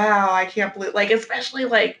like, wow, I can't believe, like, especially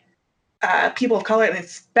like people of color, and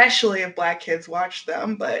especially if Black kids watch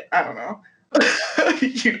them, but I don't know.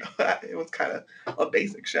 You know, it was kind of a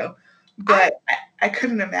basic show. But I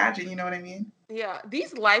couldn't imagine, you know what I mean? Yeah,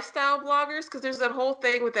 these lifestyle bloggers, because there's that whole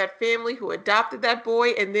thing with that family who adopted that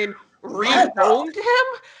boy and then rehomed him.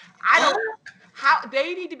 I don't, how,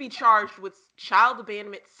 they need to be charged with child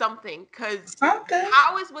abandonment, something, because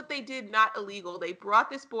how is what they did not illegal? They brought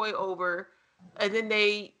this boy over and then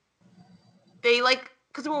they like,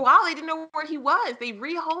 because for a while they didn't know where he was. They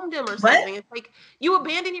rehomed him or something. It's like, you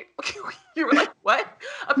abandoned you were like, what?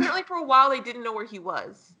 Apparently for a while they didn't know where he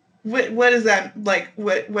was. What is that? Like,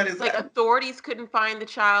 what is like, that? Like, authorities couldn't find the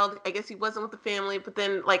child. I guess he wasn't with the family, but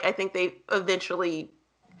then, like, I think they eventually...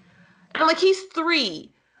 And I'm like, he's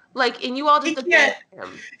 3. Like, and you all just abandoned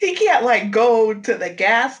him. He can't, like, go to the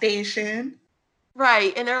gas station.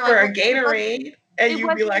 Right, and they're like... For a Gatorade, and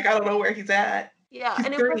you'd be like, I don't know where he's at. Yeah,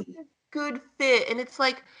 and it wasn't a good fit. And it's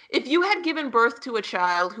like, if you had given birth to a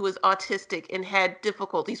child who was autistic and had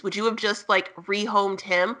difficulties, would you have just, like, rehomed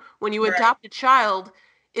him? When you adopt a child,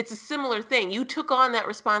 it's a similar thing. You took on that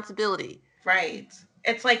responsibility. Right.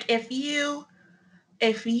 It's like if you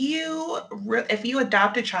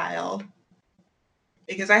adopt a child,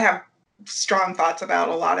 because I have strong thoughts about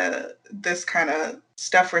a lot of this kind of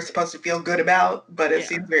stuff we're supposed to feel good about, but it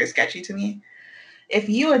seems very sketchy to me. If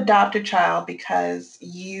you adopt a child because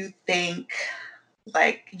you think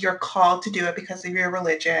like you're called to do it because of your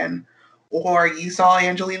religion, or you saw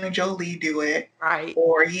Angelina Jolie do it, right?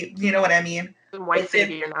 Or you know what I mean? Some white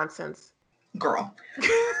savior nonsense, girl.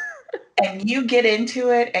 And you get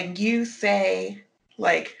into it and you say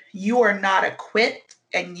like you are not equipped,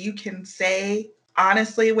 and you can say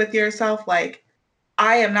honestly with yourself like,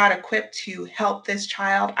 I am not equipped to help this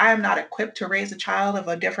child. I am not equipped to raise a child of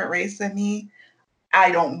a different race than me.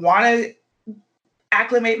 I don't want to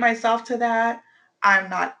acclimate myself to that. I'm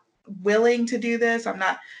not willing to do this.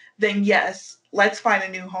 Then yes, let's find a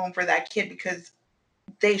new home for that kid because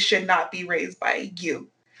they should not be raised by you.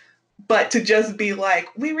 But to just be like,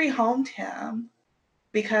 we rehomed him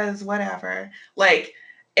because whatever. Like,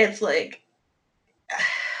 it's like,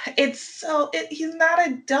 he's not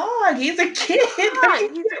a dog. He's a kid. Right.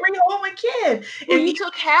 He's rehome a kid. And he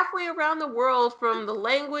took halfway around the world from the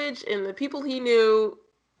language and the people he knew.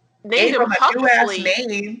 Named him Huxley.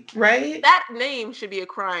 Name, right? That name should be a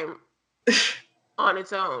crime on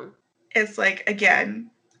its own. It's like,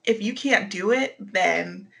 again, if you can't do it,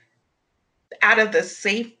 then out of the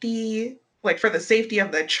safety, like for the safety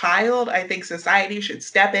of the child, I think society should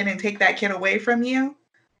step in and take that kid away from you.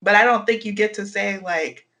 But I don't think you get to say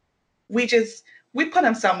like, we put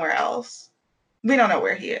him somewhere else. We don't know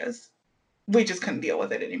where he is. We just couldn't deal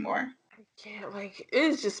with it anymore. Yeah, like,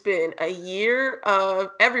 it's just been a year of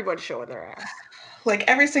everybody showing their ass. Like,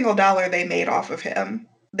 every single dollar they made off of him,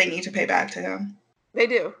 they need to pay back to him. They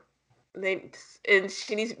do. They need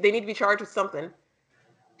to be charged with something.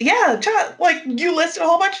 Yeah, like, you listed a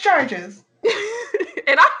whole bunch of charges.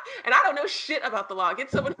 and I don't know shit about the law. Get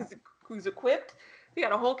someone who's equipped. They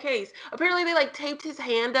got a whole case. Apparently, they like taped his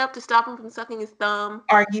hand up to stop him from sucking his thumb.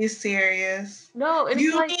 Are you serious? No, and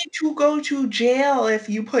you need to go to jail if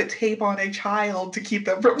you put tape on a child to keep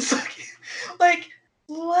them from sucking. Like,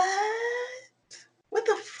 what? What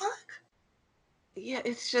the fuck? Yeah,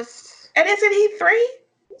 it's just. And isn't he 3?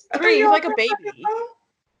 3. He's like a baby.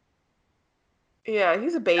 Yeah,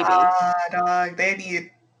 he's a baby. Dog. They need.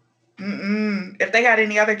 If they got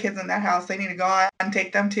any other kids in that house, they need to go on and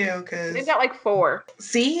take them too. Cause they've got like 4.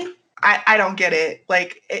 See, I don't get it.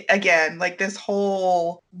 Like again, like this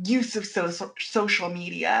whole use of social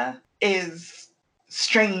media is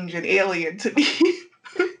strange and alien to me.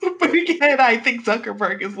 But again, I think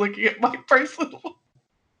Zuckerberg is looking at my personal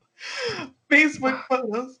Facebook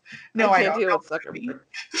photos. No, I can't deal with Zuckerberg.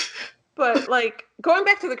 But like going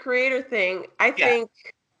back to the creator thing, I think.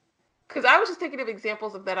 Because I was just thinking of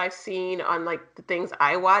examples of that I've seen on like the things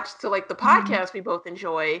I watched. So like the Mm-hmm. podcast we both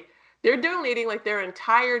enjoy, they're donating like their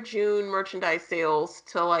entire June merchandise sales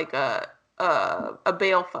to like a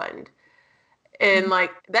bail fund. And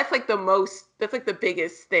like that's like the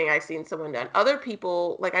biggest thing I've seen someone done. Other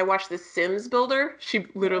people, like I watched this Sims builder. She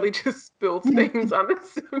literally just builds things on the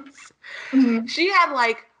Sims. Mm-hmm. She had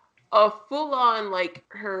like a full on like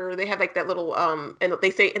they have like that little and they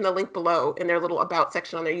say in the link below in their little about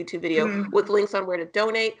section on their YouTube video with links on where to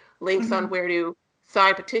donate, links on where to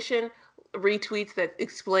sign petition, retweets that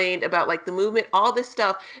explained about like the movement, all this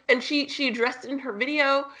stuff. And she addressed it in her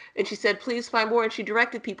video and she said, please find more, and she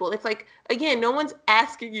directed people. It's like, again, no one's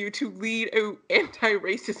asking you to lead an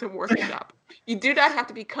anti-racism workshop. You do not have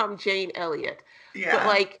to become Jane Elliott. Yeah. But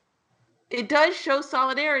like it does show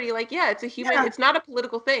solidarity. Like, yeah, it's a human, it's not a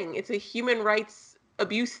political thing. It's a human rights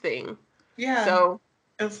abuse thing. Yeah. So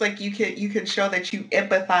it's like you can show that you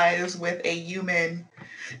empathize with a human,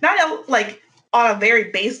 not like on a very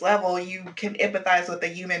base level, you can empathize with a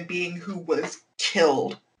human being who was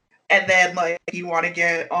killed. And then like you want to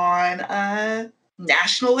get on a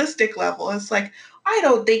nationalistic level. It's like, I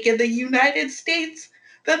don't think in the United States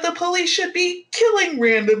that the police should be killing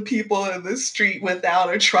random people in the street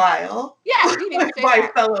without a trial. Yeah, you need to say my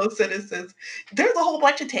that. fellow citizens. There's a whole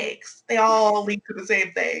bunch of takes. They all lead to the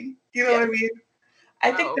same thing. You know what I mean?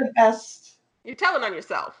 I think the best. You're telling on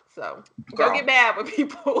yourself, so don't get mad with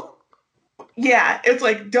people. Yeah, it's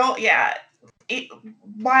like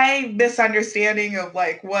my misunderstanding of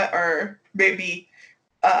like what are maybe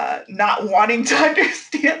not wanting to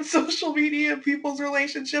understand social media and people's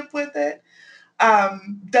relationship with it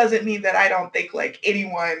doesn't mean that I don't think like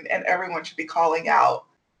anyone and everyone should be calling out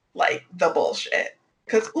like the bullshit.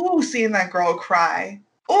 Because seeing that girl cry,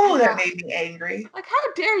 that made me angry. Like,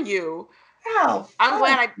 how dare you? How? I'm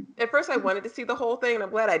glad at first I wanted to see the whole thing, and I'm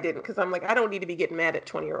glad I didn't, because I'm like, I don't need to be getting mad at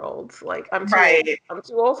 20-year-olds. Like, I'm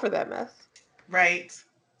too old for that mess. Right.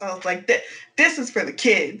 I was like, this is for the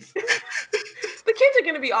kids. The kids are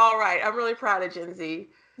going to be all right. I'm really proud of Gen Z.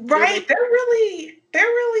 Right. They're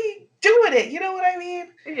really doing it. You know what I mean?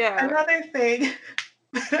 Yeah. Another thing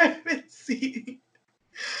that I've been seeing.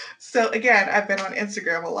 So again, I've been on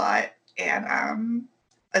Instagram a lot, and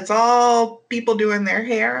it's all people doing their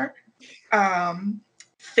hair.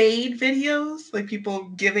 Fade videos, like people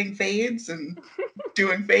giving fades and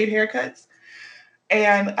doing fade haircuts,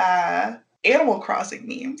 and Animal Crossing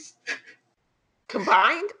memes.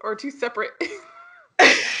 Combined or two separate?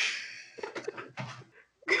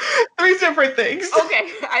 3 different things. Okay,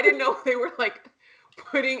 I didn't know they were like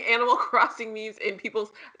putting Animal Crossing memes in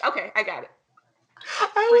people's. Okay, I got it.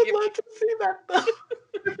 I would love to see that though.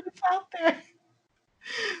 If it's out there,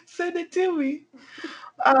 send it to me.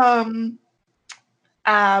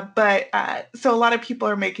 But so a lot of people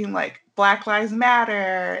are making like Black Lives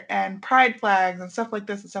Matter and pride flags and stuff like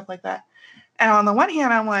this and stuff like that. And on the one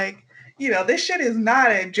hand, I'm like, this shit is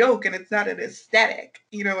not a joke and it's not an aesthetic.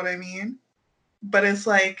 You know what I mean? But it's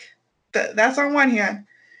like, that's on one hand.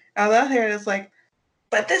 On the other hand, it's like,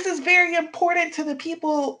 but this is very important to the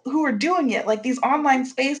people who are doing it. Like these online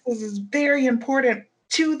spaces is very important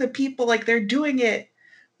to the people. Like they're doing it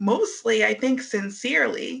mostly, I think,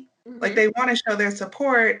 sincerely. Mm-hmm. Like they want to show their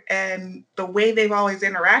support, and the way they've always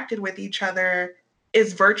interacted with each other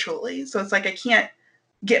is virtually. So it's like, I can't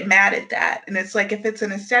get mad at that. And it's like, if it's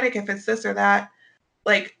an aesthetic, if it's this or that,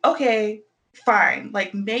 like, okay, fine.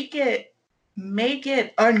 Like make it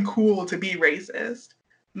uncool to be racist.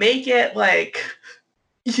 Make it like,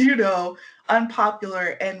 unpopular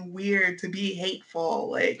and weird to be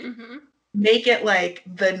hateful. Like make it like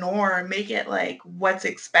the norm, make it like what's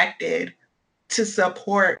expected to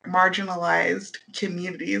support marginalized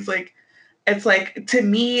communities. Like, it's like, to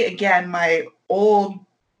me, again, my old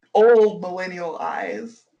millennial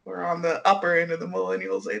eyes were on the upper end of the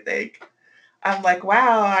millennials, I think. I'm like,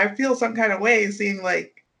 wow, I feel some kind of way seeing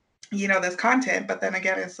like, this content. But then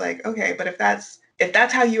again, it's like, okay, but if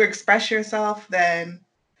that's how you express yourself, then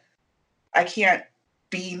I can't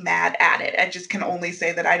be mad at it. I just can only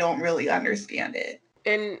say that I don't really understand it.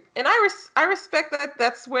 And I respect that.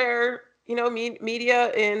 That's where, media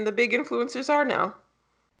and the big influencers are now.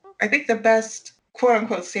 I think the best quote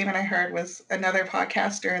unquote statement I heard was another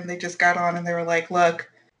podcaster, and they just got on and they were like, look,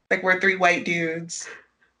 like we're 3 white dudes.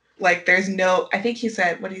 Like there's no, I think he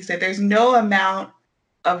said, what did he say? There's no amount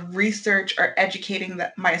of research or educating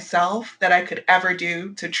myself that I could ever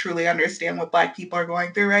do to truly understand what Black people are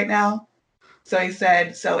going through right now. So he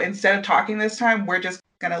said, so instead of talking this time, we're just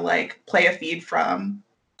going to like play a feed from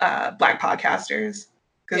Black podcasters.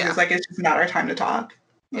 Because it's like, it's just not our time to talk.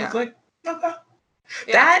 Yeah. I was like, okay.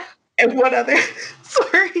 Yeah. That and one other,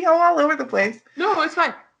 sorry. sorry, I'm all over the place. No, it's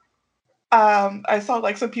fine. I saw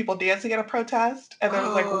like some people dancing at a protest, and there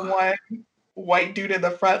was like one white dude in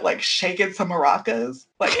the front like shaking some maracas,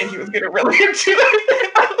 like, and he was getting really into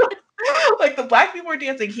it. Like the black people were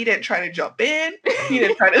dancing, he didn't try to jump in, he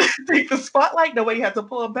didn't try to take the spotlight, nobody had to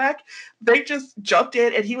pull him back. They just jumped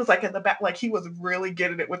in, and he was like in the back, like he was really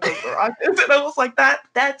getting it with those maracas, and I was like,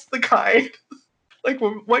 that's the kind. Like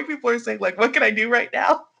when white people are saying like, what can I do right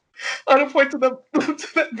now? I would point to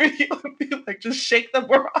that video and be like, just shake the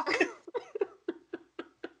maracas.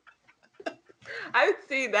 I haven't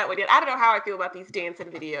seen that one yet. I don't know how I feel about these dancing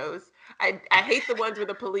videos. I hate the ones where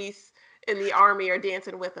the police and the army are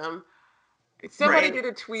dancing with them. Somebody did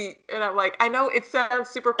a tweet, and I'm like, I know it sounds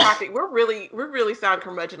super crappy. We really sound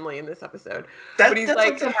curmudgeonly in this episode. But he's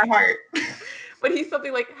like, what's in my heart. But he's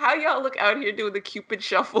something like, how y'all look out here doing the Cupid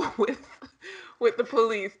shuffle with the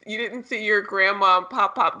police? You didn't see your grandma and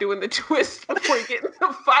pop doing the twist before getting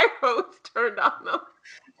the fire hose turned on them.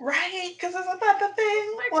 Right, because isn't that the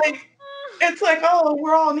thing? Like, it's like, oh,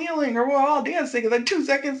 we're all kneeling or we're all dancing, and then 2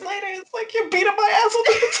 seconds later, it's like you beat up my ass with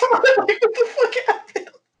the like, what the fuck happened?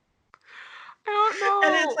 I don't know.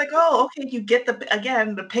 And it's like, oh, okay, you get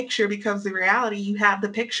the picture becomes the reality. You have the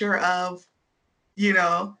picture of,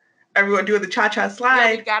 everyone doing the cha-cha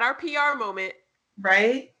slide. Yeah, we got our PR moment.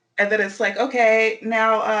 Right? And then it's like, okay,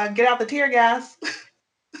 now get out the tear gas.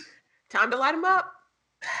 Time to light them up.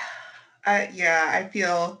 I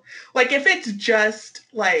feel like if it's just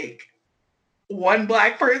like one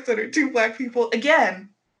black person or two black people, again,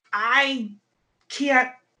 I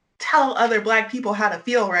can't tell other black people how to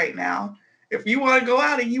feel right now. If you want to go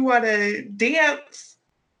out and you want to dance,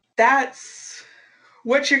 that's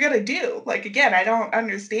what you're going to do. Like, again, I don't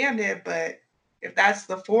understand it, but if that's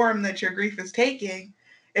the form that your grief is taking,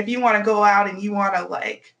 if you want to go out and you want to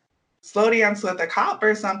like slow dance with a cop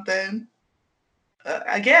or something,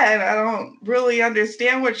 again, I don't really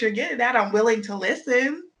understand what you're getting at. I'm willing to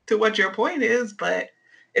listen to what your point is, but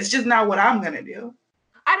it's just not what I'm going to do.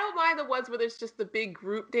 I don't mind the ones where there's just the big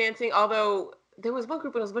group dancing, although there was one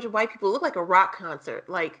group where there was a bunch of white people. It looked like a rock concert.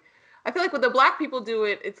 Like, I feel like when the black people do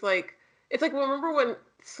it, it's like remember when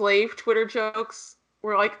slave Twitter jokes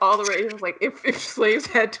were like all the way, it was like if slaves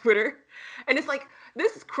had Twitter, and it's like,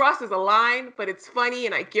 this crosses a line, but it's funny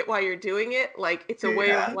and I get why you're doing it. Like, it's a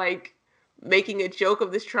way of like making a joke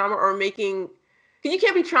of this trauma, or you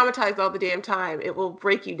can't be traumatized all the damn time. It will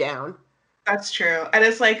break you down. That's true. And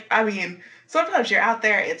it's like, I mean, sometimes you're out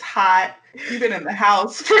there, it's hot, you've been in the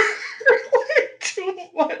house for like 2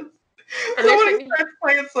 months. And somebody starts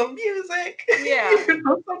playing some music. Yeah.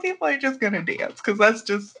 Some people are just gonna dance because that's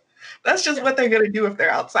just what they're gonna do if they're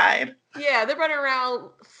outside. Yeah, they're running around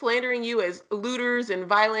slandering you as looters and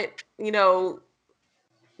violent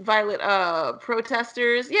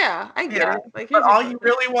protesters. Yeah, I get it. Like, but all you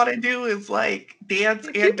really want to do is like dance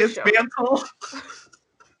and dismantle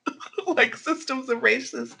like systems of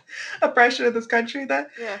racist oppression in this country.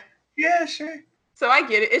 Yeah, sure. So I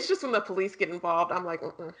get it. It's just when the police get involved, I'm like,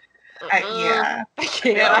 I can't.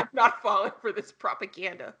 Yeah. I'm not falling for this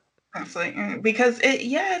propaganda. It's like, because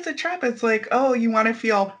it's a trap. It's like, oh, you want to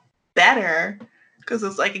feel better because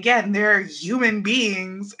it's like, again, they're human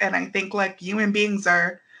beings, and I think like human beings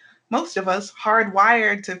are, most of us,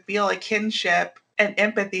 hardwired to feel a kinship and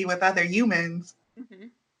empathy with other humans. Mm-hmm.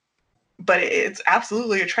 But it's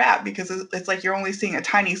absolutely a trap because it's like you're only seeing a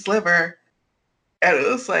tiny sliver. And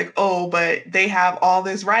it's like, oh, but they have all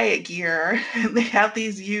this riot gear and they have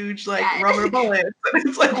these huge like rubber bullets. And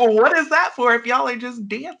it's like, well, what is that for if y'all are just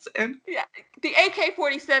dancing? Yeah, the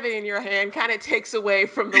AK-47 in your hand kind of takes away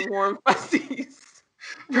from the warm fuzzies.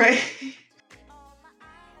 Right.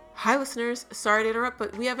 Hi, listeners. Sorry to interrupt,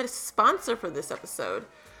 but we have a sponsor for this episode.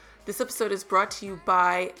 This episode is brought to you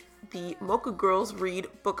by the Mocha Girls Read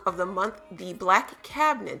Book of the Month, The Black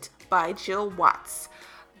Cabinet by Jill Watts.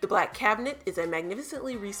 The Black Cabinet is a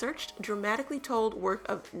magnificently researched, dramatically told work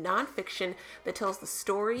of nonfiction that tells the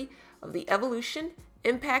story of the evolution,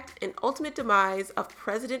 impact, and ultimate demise of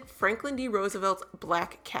President Franklin D. Roosevelt's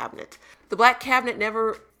Black Cabinet. The Black Cabinet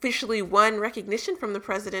never officially won recognition from the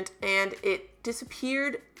president, and it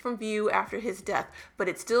disappeared from view after his death, but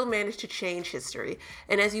it still managed to change history.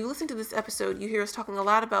 And as you listen to this episode, you hear us talking a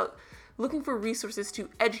lot about looking for resources to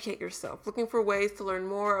educate yourself, looking for ways to learn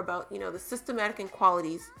more about, the systematic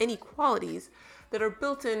inequalities that are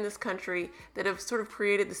built in this country that have sort of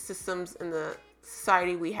created the systems and the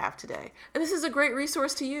society we have today. And this is a great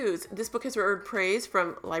resource to use. This book has earned praise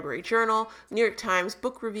from Library Journal, New York Times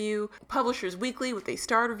Book Review, Publishers Weekly with a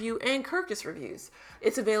starred review, and Kirkus Reviews.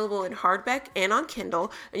 It's available in hardback and on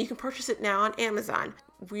Kindle, and you can purchase it now on Amazon.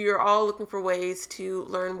 we are all looking for ways to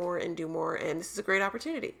learn more and do more, and this is a great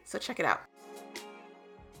opportunity. So check it out.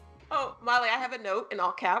 Oh, Molly, I have a note in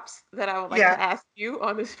all caps that I would like Yeah. to ask you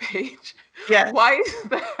on this page. Yes. Why is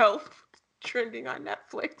The Help trending on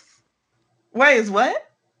Netflix? Why is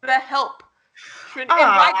what? The Help trending. And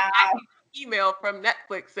why did I get an email from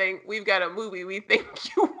Netflix saying, we've got a movie we think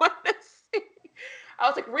you want to see? I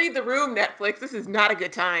was like, read the room, Netflix. This is not a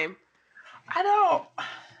good time. I don't.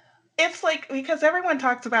 It's like, because everyone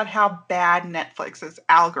talks about how bad Netflix's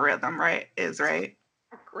algorithm, right?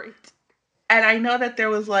 Great. And I know that there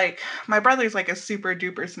was like, my brother's like a super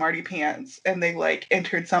duper smarty pants, and they like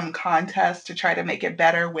entered some contest to try to make it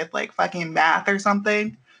better with like fucking math or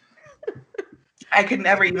something. I could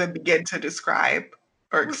never even begin to describe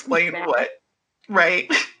or explain what,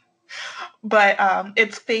 right? But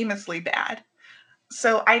it's famously bad.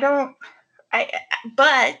 So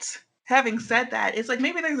but having said that, it's like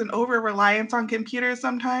maybe there's an over reliance on computers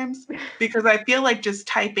sometimes, because I feel like just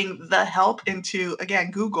typing The Help into,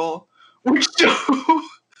 again, Google would show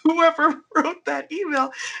whoever wrote that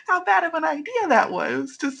email how bad of an idea that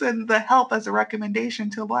was to send The Help as a recommendation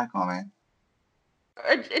to a Black woman.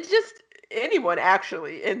 It's just anyone,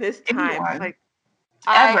 actually, in this time. Anyone. Like,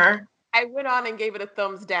 Ever. I went on and gave it a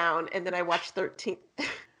thumbs down, and then I watched 13th.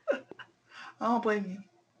 I don't blame you.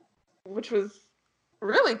 Which was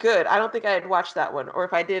really good. I don't think I had watched that one, or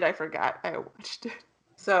if I did, I forgot I watched it.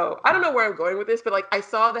 So I don't know where I'm going with this, but like I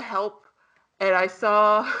saw The Help, and I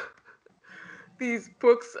saw these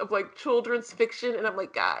books of like children's fiction, and I'm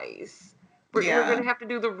like, guys, we're gonna have to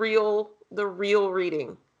do the real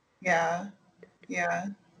reading. Yeah.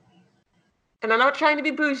 And I'm not trying to be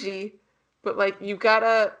bougie, but like you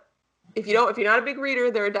gotta, if you're not a big reader,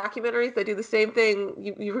 there are documentaries that do the same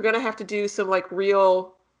thing. You're gonna have to do some like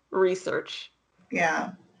real research.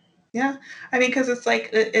 Yeah. I mean, because it's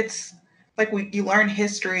like you learn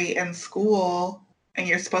history in school, and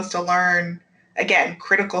you're supposed to learn, again,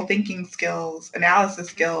 critical thinking skills, analysis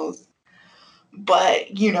skills. But,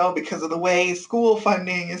 because of the way school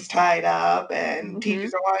funding is tied up, and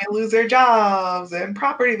teachers are wanting to lose their jobs, and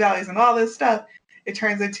property values and all this stuff, it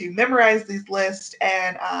turns into memorize these lists.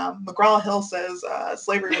 And McGraw-Hill says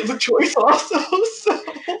slavery was a choice also. So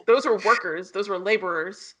those were workers. Those were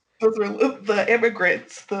laborers. Those were the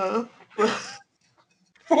immigrants, the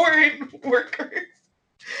foreign workers.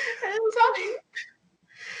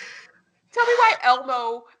 Tell me why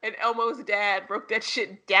Elmo and Elmo's dad broke that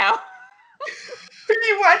shit down. Did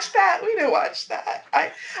you watch that? We didn't watch that.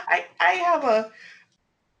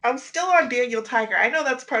 I'm still on Daniel Tiger. I know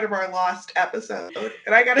that's part of our lost episode,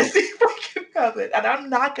 and I gotta see if I can have it. And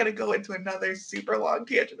I'm not gonna go into another super long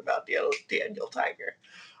tangent about Daniel Tiger.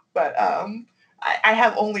 But I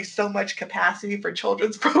have only so much capacity for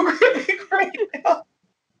children's programming right now.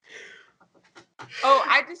 Oh,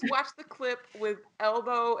 I just watched the clip with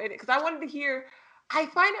Elmo, and because I wanted to hear, I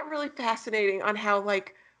find it really fascinating on how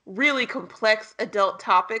like really complex adult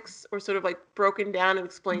topics were sort of like broken down and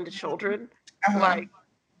explained to children.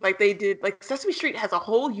 Like they did, like Sesame Street has a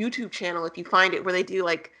whole YouTube channel, if you find it, where they do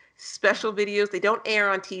like special videos. They don't air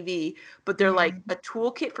on TV, but they're like a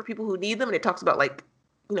toolkit for people who need them. And it talks about like,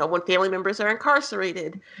 when family members are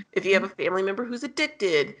incarcerated, if you have a family member who's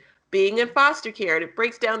addicted, being in foster care, and it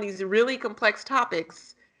breaks down these really complex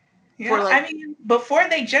topics. Yeah, I mean, before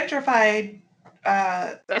they gentrified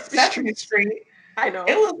Sesame Street, I know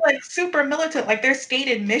it was like super militant. Like their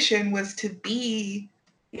stated mission was to be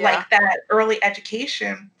like that early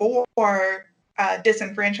education for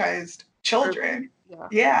disenfranchised children.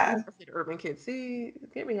 Yeah. I said urban kids. See,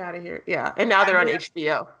 get me out of here. Yeah, and now they're on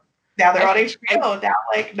HBO. Now they're on HBO. Now,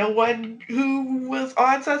 like, no one who was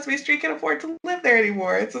on Sesame Street can afford to live there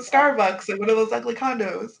anymore. It's a Starbucks and one of those ugly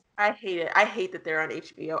condos. I hate it. I hate that they're on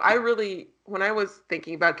HBO. I really, when I was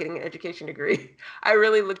thinking about getting an education degree, I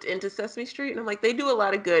really looked into Sesame Street, and I'm like, they do a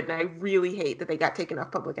lot of good, and I really hate that they got taken off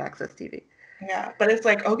public access TV. Yeah, but it's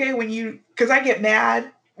like, okay, because I get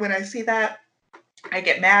mad when I see that. I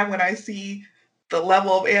get mad when I see the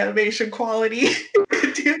level of animation quality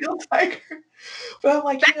in Daniel Tiger. But I'm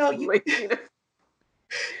like,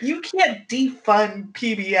 you can't defund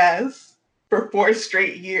PBS for 4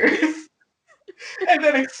 straight years and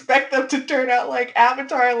then expect them to turn out like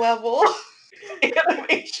Avatar level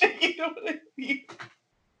animation. You know what I mean?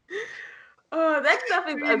 Oh, that stuff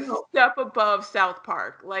is a step above South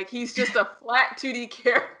Park. Like, he's just a flat 2D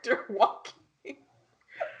character walking.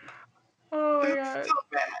 Oh my god. So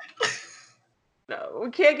bad. No, we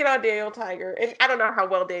can't get on Daniel Tiger. And I don't know how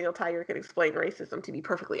well Daniel Tiger can explain racism, to be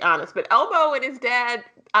perfectly honest. But Elmo and his dad,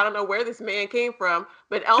 I don't know where this man came from,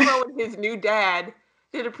 but Elmo and his new dad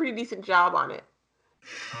did a pretty decent job on it.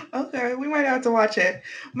 Okay, we might have to watch it.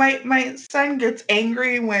 My son gets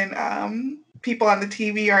angry when people on the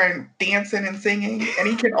TV are dancing and singing, and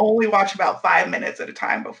he can only watch about 5 minutes at a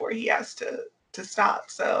time before he has to stop.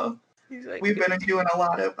 So He's like, we've been doing a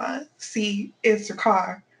lot of see it's a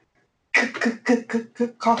car,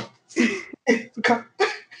 car, see it's a car.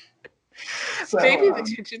 So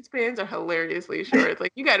babies' attention spans are hilariously short. It's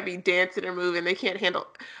like you got to be dancing or moving. They can't handle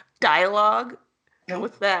dialogue. nope.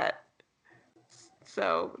 What's that?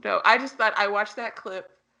 So no, I just thought I watched that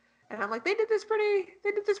clip, and I'm like, they did this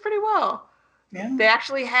pretty well. Yeah. They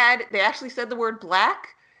actually said the word black.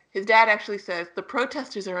 His dad actually says the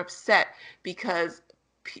protesters are upset because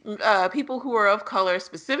people who are of color,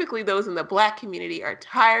 specifically those in the black community, are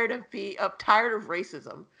tired of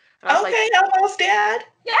racism. And I was like, Okay, Elmo's dad.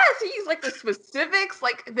 yes, he's like the specifics.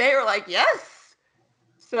 Like they were like, yes.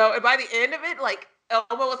 So and by the end of it, like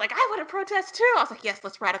Elmo was like, I want to protest too. I was like, yes,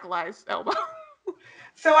 let's radicalize Elmo.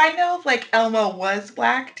 So I know like Elmo was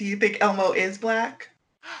black. Do you think Elmo is black?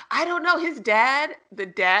 I don't know. His dad, the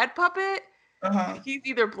dad puppet, Uh-huh. he's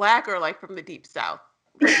either black or like from the deep south.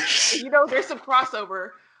 Like, there's some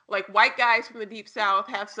crossover. Like white guys from the deep south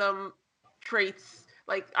have some traits.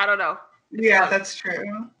 Like I don't know. Yeah, that's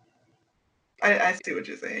true. I see what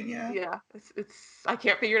you're saying. Yeah. Yeah, it's I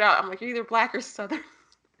can't figure it out. I'm like, you're either black or southern.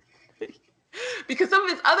 Because some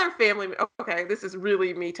of his other family, okay, this is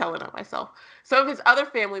really me telling on myself. Some of his other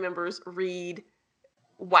family members read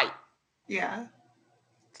white. Yeah.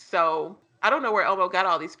 So I don't know where Elmo got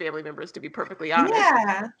all these family members, to be perfectly honest.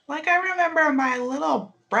 Yeah. Like I remember my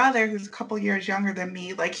little brother who's a couple years younger than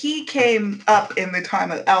me, like he came up in the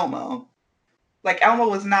time of Elmo. Like Elmo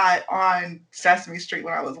was not on Sesame Street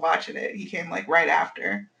when I was watching it. He came like right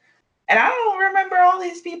after. And I don't remember all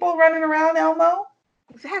these people running around Elmo.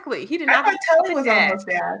 Exactly. He did I not have thought a Telly was dad. Elmo's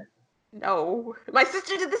dad. No. My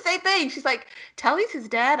sister did the same thing. She's like, Telly's his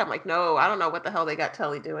dad? I'm like, no, I don't know what the hell they got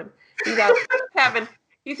Telly doing. He's out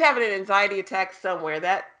he's having an anxiety attack somewhere.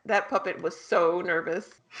 That puppet was so nervous.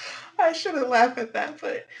 I shouldn't laugh at that,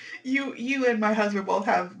 but you and my husband both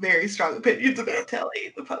have very strong opinions about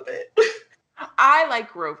Telly, the puppet. I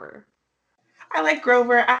like Grover. I like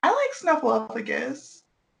Grover. I like Snuffleupagus.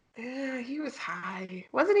 Yeah, he was high.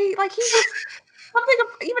 Wasn't he? Like he was something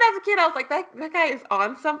even as a kid, I was like, that guy is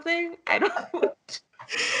on something. I don't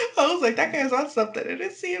I was like, that guy's on something, and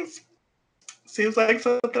it seems like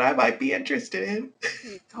something I might be interested in.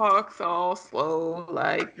 He talks all slow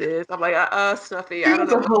like this. I'm like, Snuffy. It I don't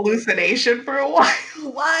was know a hallucination for a while.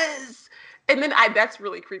 It was. And then that's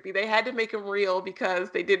really creepy. They had to make him real because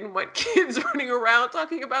they didn't want kids running around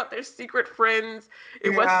talking about their secret friends. It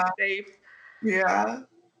wasn't safe. Yeah.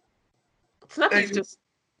 Snuffy's just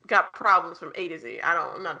got problems from A to Z.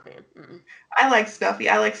 I'm not a fan. Mm-mm. I like Snuffy.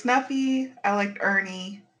 I like Snuffy. I liked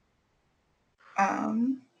Ernie.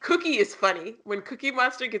 Cookie is funny. When Cookie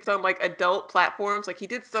Monster gets on like adult platforms, like he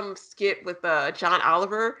did some skit with John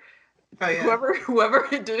Oliver. Oh, yeah. Whoever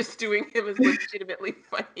is doing him is legitimately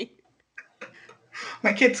funny.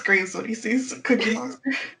 My kid screams when he sees Cookie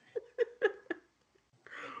Monster.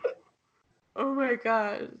 Oh my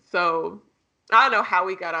god. So I don't know how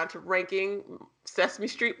we got onto ranking Sesame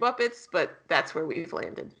Street Muppets, but that's where we've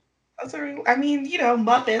landed. I mean,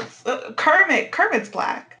 Muppets. Kermit's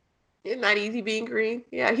black. Yeah, not easy being green.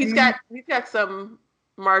 Yeah, he's got some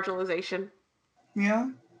marginalization. Yeah.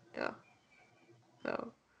 Yeah.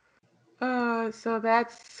 So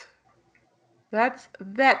that's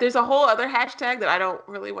that. There's a whole other hashtag that I don't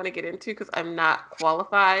really want to get into because I'm not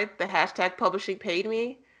qualified. The hashtag publishing paid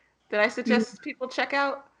me that I suggest people check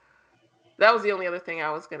out. That was the only other thing I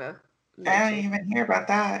was gonna mention. I didn't even hear about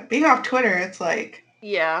that. Being off Twitter, it's like,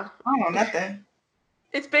 yeah, I don't know nothing.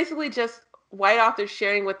 It's basically just white authors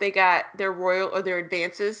sharing what they got, their royal or their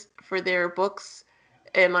advances for their books,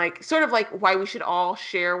 and like sort of like why we should all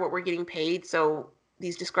share what we're getting paid, so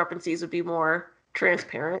these discrepancies would be more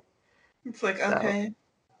transparent. It's like, okay.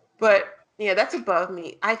 But yeah, that's above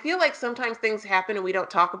me. I feel like sometimes things happen and we don't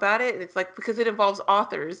talk about it, and it's like because it involves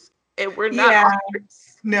authors, and we're not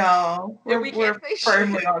authors. No, we're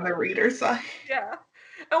firmly on the reader side. Yeah.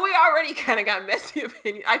 And we already kind of got messy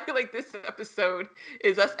opinions. I feel like this episode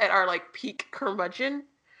is us at our like peak curmudgeon.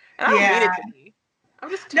 And I don't mean it to be. I'm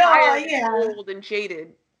just tired and old and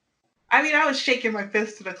jaded. I mean, I was shaking my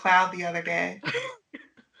fist to the cloud the other day.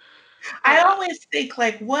 I always think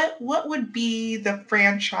like what would be the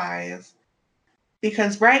franchise?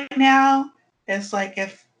 Because right now it's like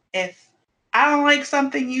if I don't like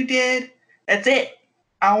something you did, that's it.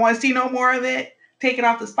 I don't want to see no more of it. Take it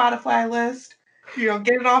off the Spotify list. Get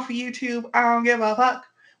it off of YouTube. I don't give a fuck.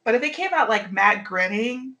 But if it came out like Matt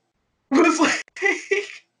Groening was like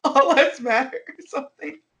All Lives Matter or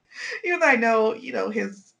something. Even though I know,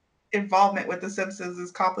 his involvement with The Simpsons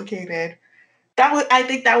is complicated. I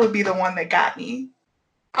think that would be the one that got me.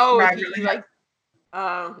 Oh,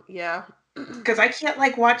 yeah. Because I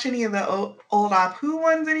can't watch any of the old Apu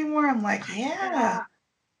ones anymore. I'm like, yeah,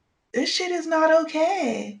 this shit is not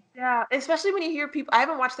okay. Yeah, especially when you hear people. I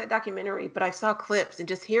haven't watched that documentary, but I saw clips, and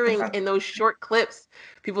just hearing in those short clips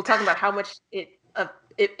people talking about how much it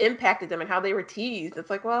impacted them and how they were teased. It's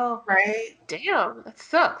like, well, right? Damn, that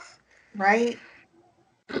sucks. Right.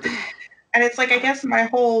 And it's like, I guess my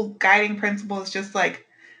whole guiding principle is just like,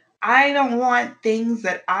 I don't want things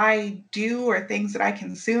that I do or things that I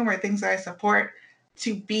consume or things that I support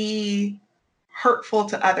to be hurtful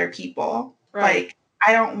to other people. Right. Like,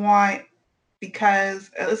 I don't want,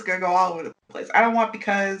 because it's going to go all over the place. I don't want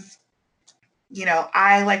because,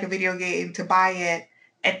 I like a video game to buy it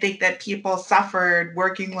and think that people suffered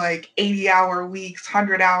working 80-hour weeks,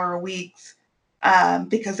 100-hour weeks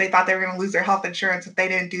because they thought they were going to lose their health insurance if they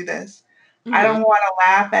didn't do this. Mm-hmm. I don't want to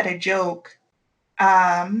laugh at a joke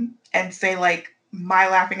and say my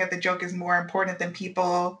laughing at the joke is more important than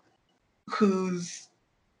people whose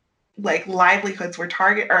livelihoods were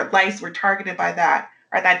lives were targeted by that,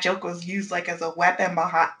 or that joke was used as a weapon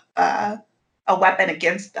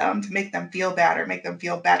against them to make them feel bad or make them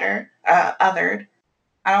feel better, othered.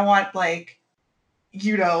 I don't want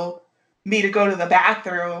me to go to the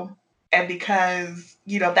bathroom and because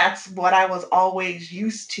that's what I was always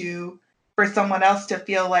used to, for someone else to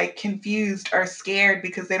feel confused or scared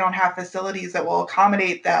because they don't have facilities that will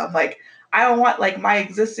accommodate them. I don't want my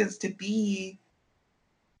existence to be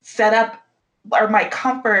set up, or my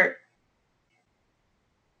comfort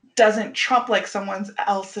doesn't trump someone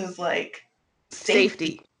else's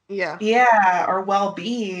safety. Yeah, or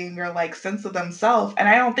well-being or sense of themselves. And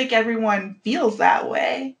I don't think everyone feels that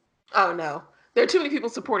way. Oh no. There are too many people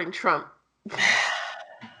supporting Trump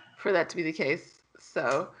for that to be the case.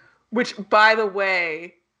 So, which, by the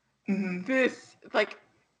way, this,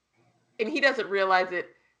 and he doesn't realize it,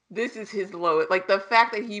 this is his lowest. The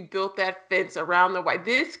fact that he built that fence around the White,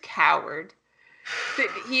 this coward,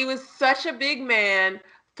 he was such a big man,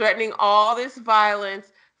 threatening all this violence.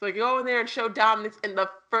 So go in there and show dominance, and the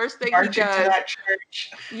first thing he does, to that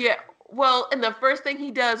church. Yeah, well, and the first thing he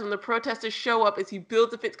does when the protesters show up is he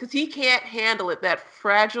builds a fence because he can't handle it. That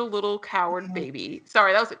fragile little coward baby.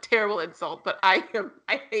 Sorry, that was a terrible insult, but I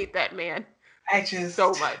hate that man.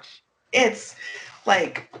 So much. It's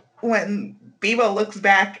when Bebo looks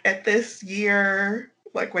back at this year,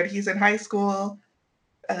 when he's in high school,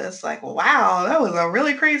 it's wow, that was a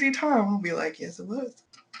really crazy time. I'll be like, yes, it was.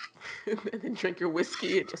 And then drink your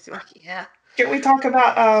whiskey and just yeah. Can we talk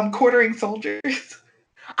about quartering soldiers?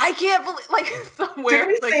 I can't believe somewhere.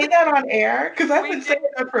 Did we say that on air? Because I've been saying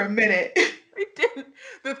that for a minute. We didn't.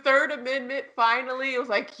 The Third Amendment finally. It was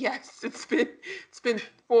yes, it's been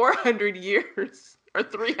 400 years or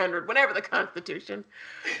 300, whatever the Constitution.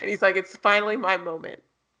 And he's like, it's finally my moment.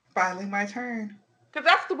 Finally my turn. Because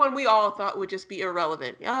that's the one we all thought would just be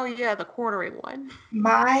irrelevant. Oh yeah, the quartering one.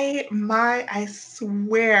 I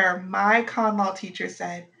swear, my con law teacher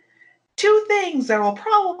said 2 things that will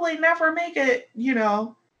probably never make it,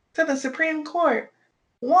 to the Supreme Court.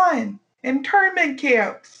 1, internment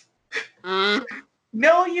camps.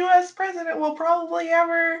 No U.S. president will probably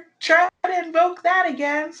ever try to invoke that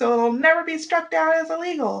again, so it'll never be struck down as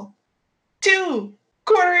illegal. 2,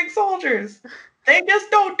 quartering soldiers. They just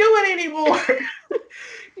don't do it anymore.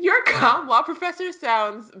 Your comm law professor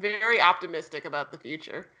sounds very optimistic about the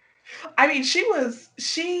future. I mean, she was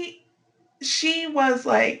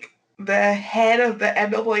the head of the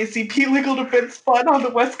NAACP Legal Defense Fund on the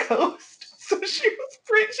West Coast. So she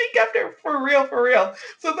kept it for real.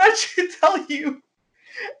 So that should tell you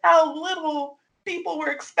how little people were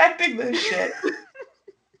expecting this shit.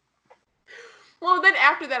 Well, then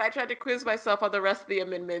after that, I tried to quiz myself on the rest of the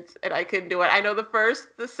amendments, and I couldn't do it. I know the first,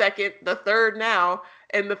 the second, the third now,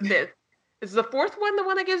 and the fifth. Is the fourth one the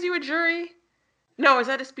one that gives you a jury? No, is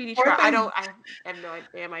that a speedy trial? I have no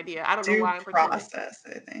damn idea. I don't know why I'm process,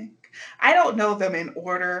 I think. I don't know them in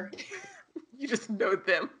order. You just know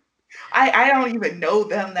them. I don't even know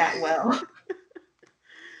them that well.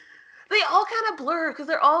 They all kind of blur because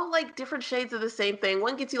they're all different shades of the same thing.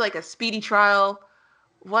 One gets you a speedy trial.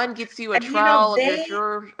 One gets you a trial of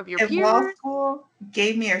your peers. Law school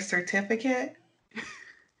gave me a certificate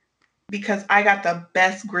because I got the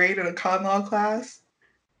best grade in a con law class.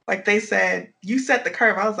 They said, you set the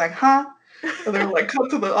curve. I was like, huh? And they were come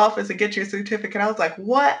to the office and get your certificate. I was like,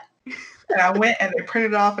 what? And I went and they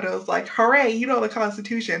printed it off and it was like, hooray, you know the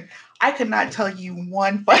Constitution. I could not tell you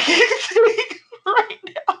one fucking thing right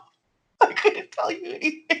now. I couldn't tell you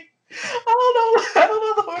anything. I don't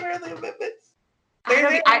know the order of the amendments.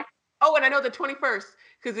 And I know the 21st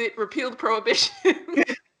because it repealed prohibition.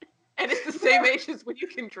 And it's the same age as when you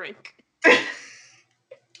can drink.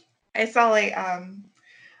 I saw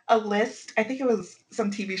a list. I think it was some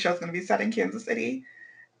TV show going to be set in Kansas City.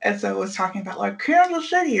 And so it was talking about like Kansas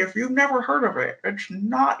City, if you've never heard of it, it's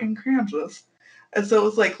not in Kansas. And so it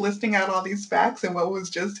was like listing out all these facts and what was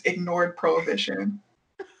just ignored prohibition.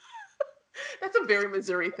 That's a very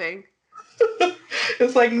Missouri thing.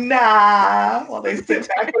 It's like, nah, while they sit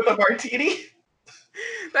back with a martini.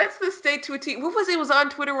 That's the state to a T. What was it? It was on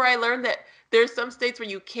Twitter where I learned that there's some states where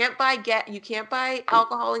you can't buy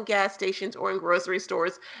alcohol in gas stations or in grocery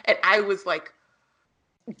stores. And I was like,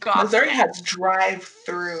 Missouri has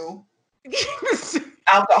drive-through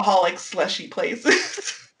alcoholic slushy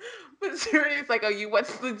places. Missouri is like,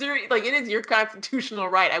 what's Missouri? Like, it is your constitutional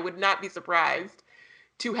right. I would not be surprised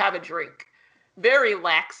to have a drink. Very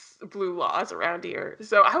lax blue laws around here.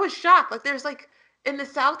 So I was shocked. Like, there's like, in the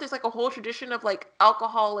South, there's like a whole tradition of like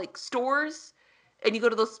alcohol like stores. And you go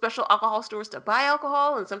to those special alcohol stores to buy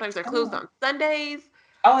alcohol. And sometimes they're closed on Sundays.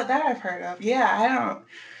 Oh, that I've heard of. Yeah, I don't.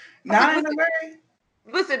 Not in Missouri.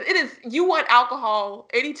 Listen, it is, you want alcohol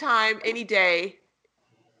anytime, any day.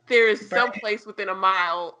 There is some place within a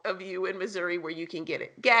mile of you in Missouri where you can get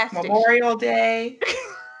it. Gas Memorial Day.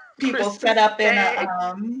 People set up in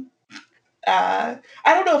I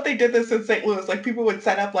don't know if they did this in St. Louis. Like, people would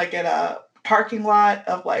set up like in a parking lot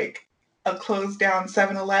of like a closed down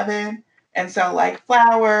 7-Eleven and sell like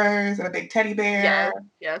flowers and a big teddy bear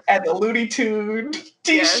and the Looney Tune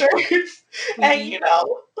t-shirts and you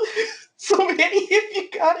know, so many if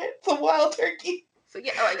you got it, some wild turkey. So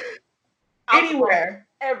yeah, like everywhere.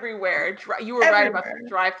 You were right about the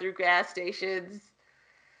drive-through gas stations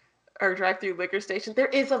or drive-through liquor stations. There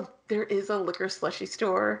is a liquor slushy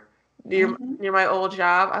store near my old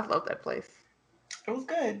job. I love that place. It was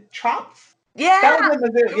good. Trops? Yeah. That was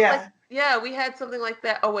in Mizzou, yeah. Yeah, we had something like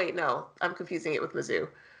that. Oh, wait, no. I'm confusing it with Mizzou.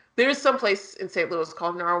 There's some place in St. Louis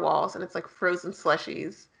called Narwhals, and it's like frozen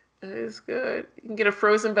slushies. It is good. You can get a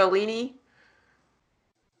frozen Bellini.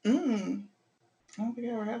 I don't think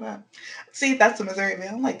I ever had that. See, that's the Missouri meal.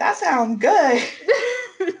 I'm like, that sounds good.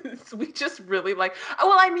 We just really like...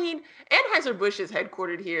 Well, I mean, Anheuser-Busch is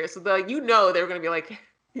headquartered here, so they were going to be like...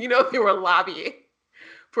 they were lobbying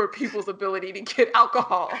for people's ability to get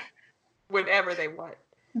alcohol whenever they want.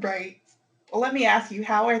 Right. Well, let me ask you,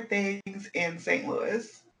 how are things in St.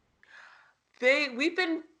 Louis? We've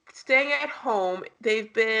been staying at home. There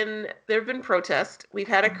have been protests. We've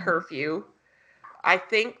had a curfew. I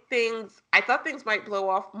thought things might blow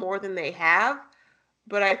off more than they have,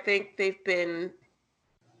 but I think they've been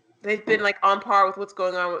like on par with what's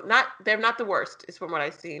going on. They're not the worst, is from what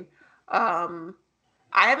I've seen.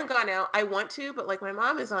 I haven't gone out. I want to, but like my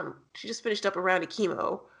mom she just finished up a round of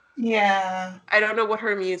chemo. Yeah. I don't know what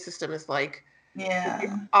her immune system is like. Yeah. We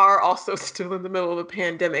are also still in the middle of a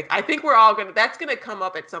pandemic. I think that's going to come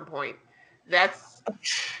up at some point.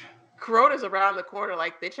 Corona's around the corner.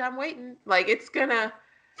 Like, bitch, I'm waiting. Like, it's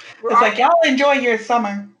like, y'all enjoy your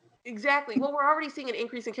summer. Exactly. Well, we're already seeing an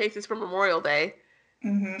increase in cases from Memorial Day.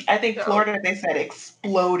 I think Florida, they said,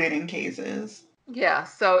 exploded in cases. Yeah.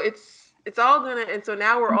 So it's all and so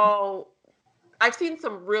now I've seen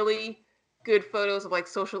some really good photos of like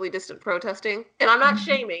socially distant protesting, and I'm not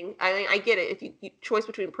shaming. I get it. If you choice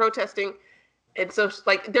between protesting and so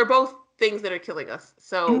like they're both things that are killing us.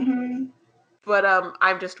 So, but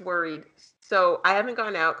I'm just worried. So I haven't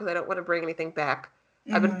gone out because I don't want to bring anything back.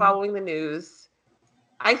 I've been following the news.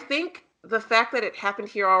 I think the fact that it happened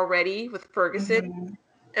here already with Ferguson,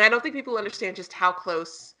 and I don't think people understand just how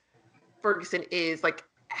close Ferguson is, like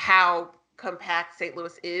how compact St.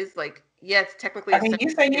 Louis is. Like, yes, technically. I mean, you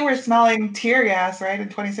said you were smelling tear gas, right, in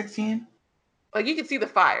 2016? Like, you can see the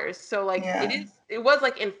fires. So, like, it was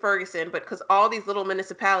like in Ferguson, but because all these little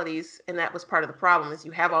municipalities, and that was part of the problem, is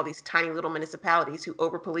you have all these tiny little municipalities who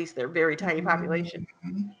over-police their very tiny population.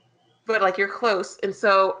 But, like, you're close. And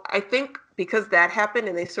so I think because that happened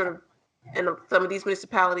and they sort of, and some of these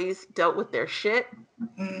municipalities dealt with their shit,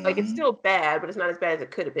 like, it's still bad, but it's not as bad as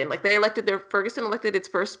it could have been. Like, Ferguson elected its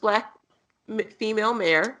first Black female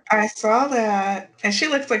mayor. I saw that. And she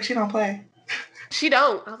looks like she don't play. She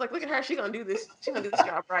don't. I was like, look at her. She gonna do this. She gonna do this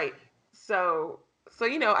job right. So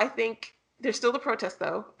I think there's still the protest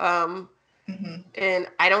though. And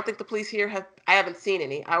I don't think the police here I haven't seen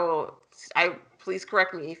any. Please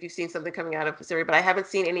correct me if you've seen something coming out of Missouri, but I haven't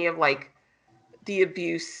seen any of like the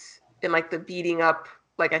abuse and like the beating up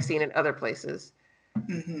like I've seen in other places.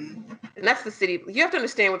 And that's the city. You have to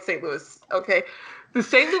understand with St. Louis, okay? The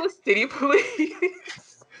St. Louis City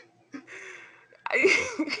Police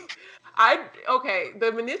Okay,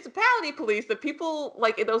 the municipality police, the people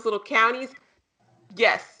like in those little counties,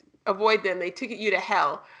 yes, avoid them. They ticket you to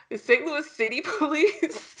hell. The St. Louis City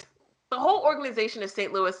Police, the whole organization of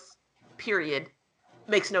St. Louis, period,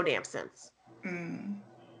 makes no damn sense.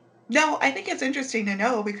 No, I think it's interesting to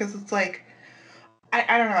know because it's like,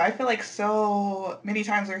 I don't know. I feel like so many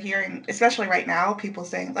times we're hearing, especially right now, people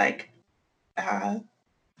saying like,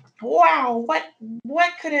 wow,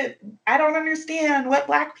 what could it, I don't understand what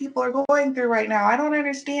Black people are going through right now. I don't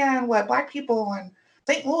understand what Black people in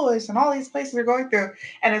St. Louis and all these places are going through.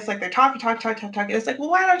 And it's like they're talking. It's like,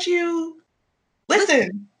 well, why don't you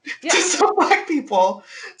listen to some Black people?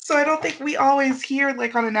 So I don't think we always hear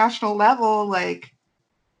like on a national level, like,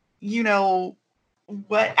 you know,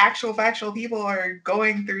 what actual factual people are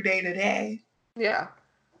going through day to day. Yeah.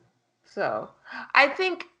 So I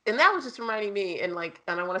think, and that was just reminding me, and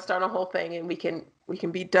I want to start a whole thing, and we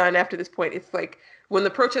can be done after this point. It's like when the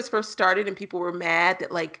protests first started, and people were mad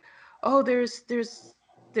that like, oh, there's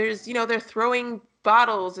they're throwing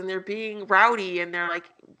bottles and they're being rowdy, and they're like,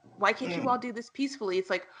 why can't you all do this peacefully? It's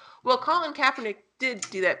like, well, Colin Kaepernick did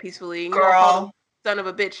do that peacefully, and you all called him son of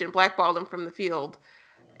a bitch and blackballed him from the field.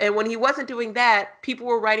 And when he wasn't doing that, people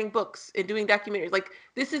were writing books and doing documentaries. Like,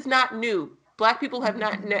 this is not new. Black people have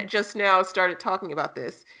not just now started talking about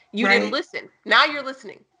this. You didn't listen. Now you're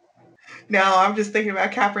listening. No, I'm just thinking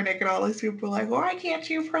about Kaepernick and all these people like, why can't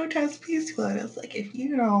you protest peacefully? And it's like, if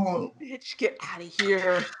you don't... Bitch, get out of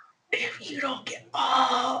here. If you don't get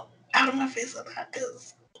all out of my face on that,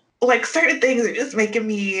 because like certain things are just making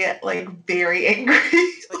me like very angry.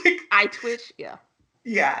 Like I twitch, yeah.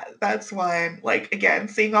 Yeah, that's one. Like, again,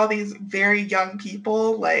 seeing all these very young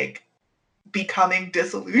people like becoming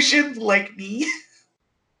disillusioned like me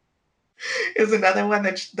is another one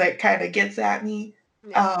that kind of gets at me.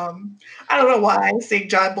 Yeah. I don't know why, seeing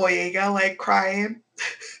John Boyega like crying.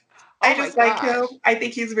 I just like him. I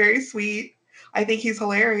think he's very sweet. I think he's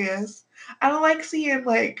hilarious. I don't like seeing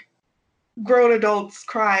like grown adults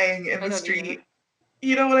crying in the street. Either.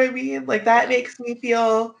 You know what I mean? Like that makes me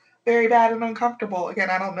feel very bad and uncomfortable. Again,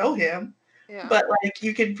 I don't know him. Yeah. But like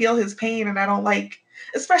you can feel his pain, and I don't like,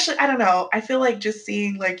 especially, I don't know, I feel like just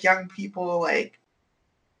seeing like young people like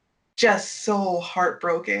just so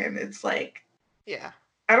heartbroken. It's like, yeah,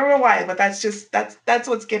 I don't know why, but that's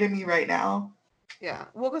what's getting me right now. Yeah,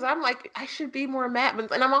 well, because I'm like, I should be more mad,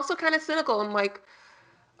 and I'm also kind of cynical. I'm like,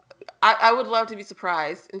 I would love to be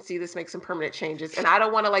surprised and see this make some permanent changes, and I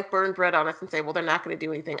don't want to like burn bread on us and say, well, they're not going to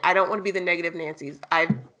do anything. I don't want to be the negative Nancy's.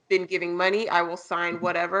 I've been giving money. I will sign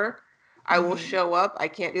whatever. I will show up. I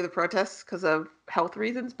can't do the protests because of health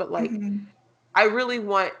reasons, but like, I really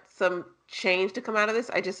want some change to come out of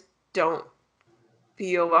this. I just don't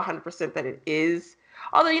feel 100% that it is.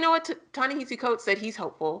 Although, you know what? Ta-Nehisi Coates said he's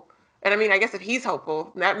hopeful. And I mean, I guess if he's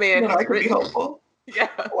hopeful, that man has written. Be hopeful. Yeah.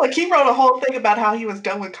 Like he wrote a whole thing about how he was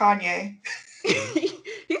done with Kanye. He's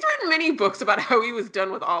written many books about how he was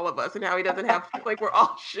done with all of us and how he doesn't have, like, we're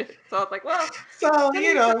all shit. So I was like, well. So,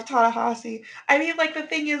 you know, Ta-Nehisi. I mean, like, the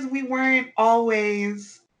thing is, we're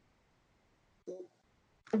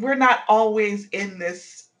not always in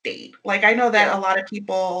this state. Like, I know that a lot of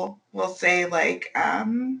people will say, like,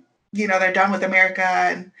 you know, they're done with America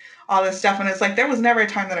and all this stuff. And it's like, there was never a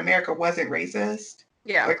time that America wasn't racist.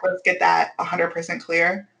 Yeah. Like, let's get that 100%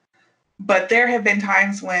 clear. But there have been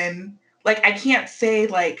times when, like, I can't say,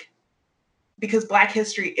 like, because Black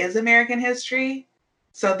history is American history.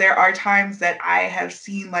 So there are times that I have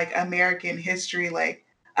seen, like, American history, like,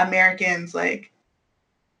 Americans, like,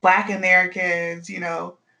 Black Americans, you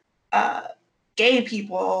know, gay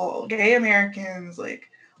people, gay Americans,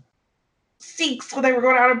 like, Sikhs when they were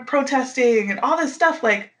going out and protesting and all this stuff,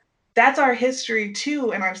 like, that's our history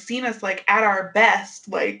too. And I've seen us like at our best,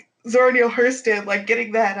 like Zora Neale Hurston, like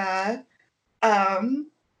getting that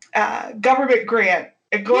government grant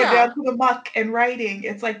and going down to the muck and writing.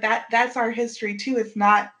 It's like that's our history too. It's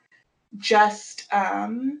not just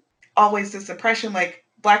always the suppression. Like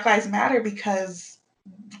Black Lives Matter, because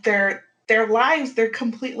their lives, they're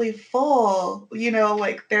completely full, you know,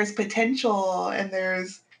 like there's potential and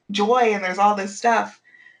there's joy and there's all this stuff.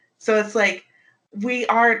 So it's like we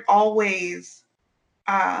aren't always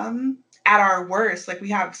at our worst. Like we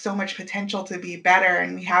have so much potential to be better,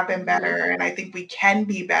 and we have been better, and I think we can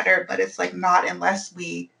be better, but it's like not unless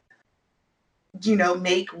we, you know,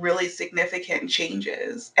 make really significant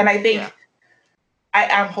changes. And I think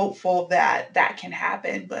I'm hopeful that that can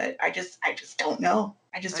happen, but I just don't know.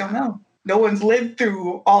 I just don't know. No one's lived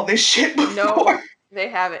through all this shit before. No, they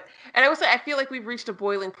haven't. And I will say, I feel like we've reached a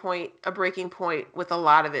boiling point, a breaking point with a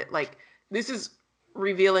lot of it. Like, this is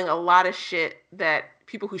revealing a lot of shit that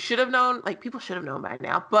people who should have known, like people should have known by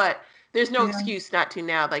now, but there's no excuse not to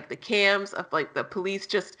now. Like the cams of like the police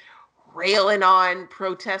just railing on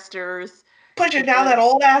protesters, pushing down that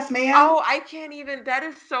old ass man. Oh, I can't even. That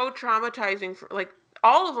is so traumatizing. For like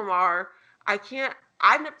all of them are. I can't.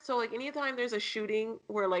 I'm not, so like anytime there's a shooting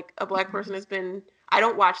where like a black person has been. I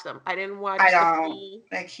don't watch them. I didn't watch. I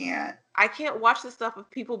can't. I can't watch the stuff of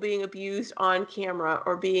people being abused on camera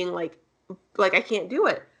or being like I can't do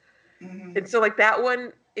it. Mm-hmm. And so like that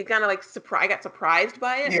one, it kind of like I got surprised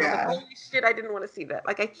by it. Yeah. I was like, holy shit, I didn't want to see that.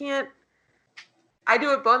 Like I can't. I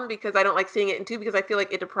do it one because I don't like seeing it, and two because I feel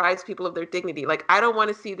like it deprives people of their dignity. Like I don't want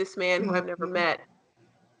to see this man who I've never met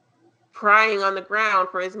crying on the ground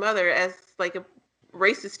for his mother as like a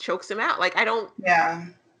racist chokes him out. Like I don't.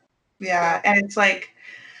 Yeah. And it's like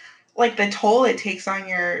the toll it takes on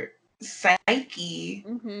your psyche,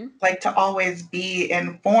 like to always be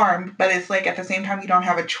informed, but it's like at the same time you don't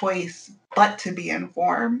have a choice but to be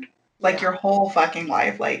informed. Like your whole fucking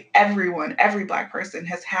life, like every black person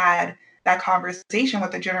has had that conversation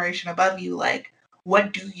with the generation above you, like,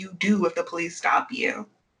 what do you do if the police stop you?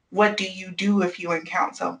 What do you do if you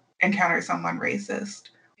encounter someone racist?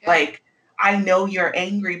 Yeah. Like, I know you're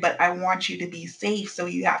angry, but I want you to be safe, so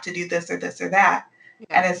you have to do this or this or that.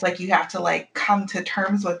 Yeah. And it's like you have to like come to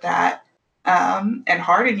terms with that and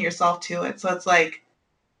harden yourself to it. So it's like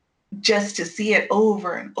just to see it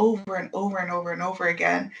over and over and over and over and over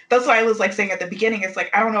again. That's why I was like saying at the beginning, it's like,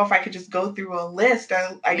 I don't know if I could just go through a list.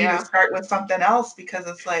 I need to start with something else because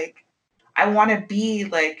it's like, I want to be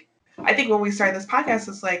like, I think when we started this podcast,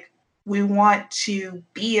 it's like, we want to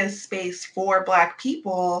be a space for Black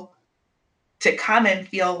people to come and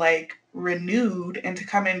feel like renewed and to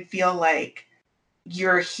come and feel like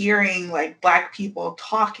you're hearing like Black people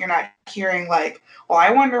talk. You're not hearing like, well,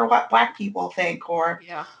 I wonder what Black people think, or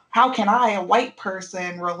how can I, a white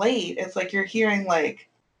person, relate? It's like you're hearing like,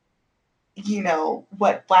 you know,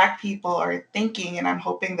 what Black people are thinking. And I'm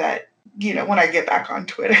hoping that, you know, when I get back on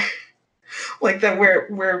Twitter, like that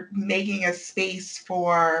we're making a space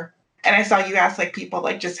for, and I saw you ask like people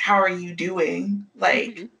like, just how are you doing?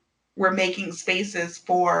 Like we're making spaces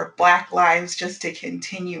for Black lives just to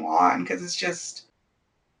continue on. Cause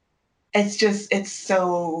it's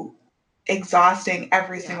so exhausting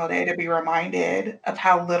every single day to be reminded of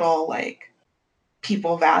how little like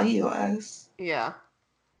people value us. Yeah.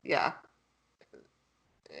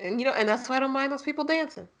 And you know, and that's why I don't mind those people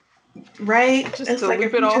dancing. Right? Just it's to like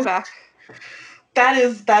loop it all back. That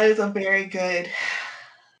is a very good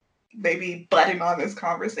maybe button on this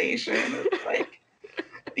conversation. It's like,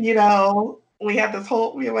 you know, me and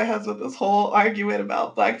my husband, this whole argument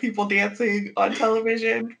about Black people dancing on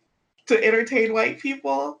television to entertain white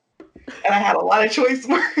people. And I had a lot of choice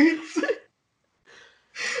words.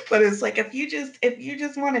 But it's like, if you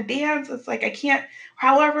just want to dance, it's like, I can't.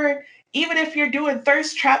 However, even if you're doing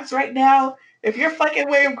thirst traps right now, if your fucking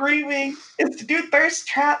way of grieving is to do thirst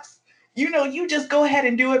traps, you know, you just go ahead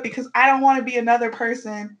and do it because I don't want to be another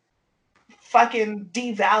person fucking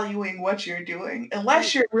devaluing what you're doing.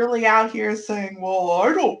 Unless you're really out here saying, well,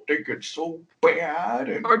 I don't think it's so bad.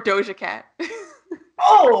 Or Doja Cat.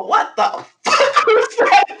 Oh, what the fuck was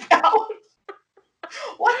that about?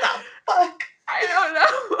 What the fuck? I don't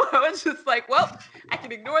know. I was just like, well, I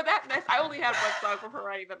can ignore that mess. I only had one song from her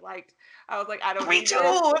I even liked. I was like, I don't Me too.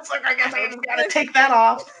 It's like, I guess I just gotta take that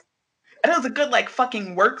off. And it was a good, like,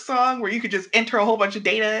 fucking work song where you could just enter a whole bunch of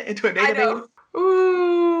data into a database.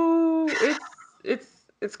 Ooh,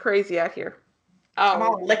 it's crazy out here. I'm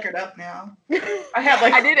all liquored up now. I had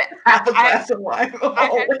like half a glass of wine.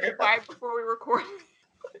 I had wine before we recorded.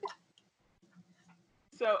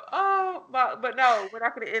 So, but no, we're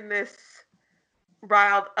not going to end this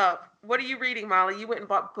riled up. What are you reading, Molly? You went and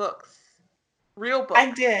bought books. Real books.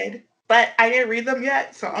 I did, but I didn't read them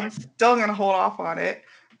yet, so I'm still going to hold off on it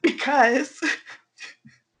because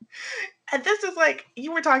and this is like,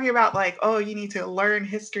 you were talking about like, oh, you need to learn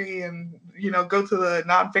history and, you know, go to the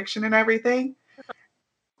nonfiction and everything.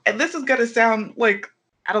 And this is going to sound like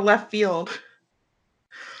out of left field.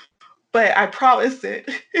 But I promise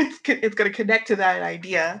it's going to connect to that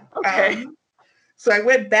idea. Okay. So I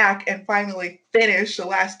went back and finally finished the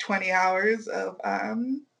last 20 hours of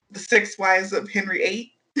The Six Wives of Henry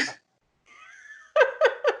VIII.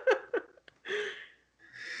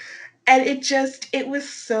 And it was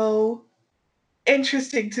so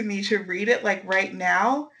interesting to me to read it like right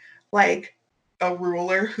now, like a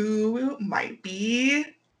ruler who might be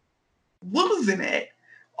losing it.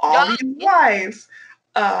 All these wives.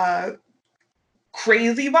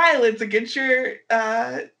 Crazy violence against your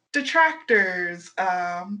detractors,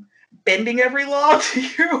 bending every law to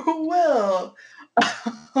your will,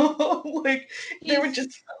 Like they were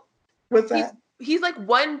just. What's that? He's like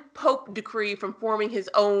one Pope decree from forming his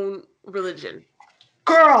own religion.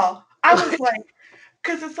 Girl, I was like,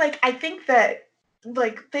 because it's like, I think that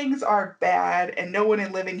like things are bad and no one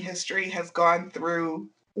in living history has gone through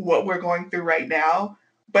what we're going through right now.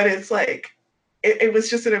 But it's like, it was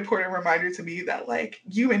just an important reminder to me that like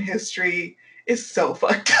human history is so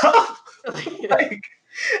fucked up. Like,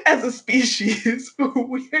 as a species,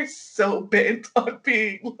 we are so bent on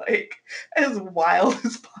being like as wild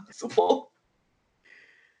as possible.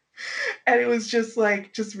 And it was just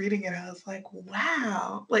like, just reading it, I was like,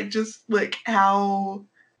 wow, like just like how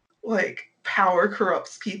like power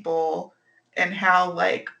corrupts people and how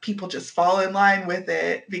like people just fall in line with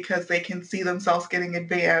it because they can see themselves getting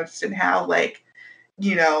advanced, and how like,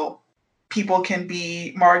 you know, people can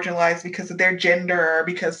be marginalized because of their gender or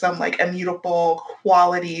because some like immutable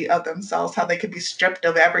quality of themselves, how they could be stripped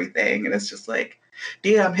of everything. And it's just like,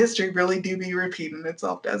 damn, history really do be repeating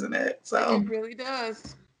itself, doesn't it? So it really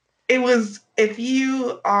does. It was, if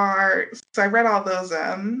you are, so I read all those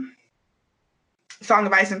Song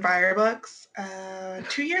of Ice and Fire books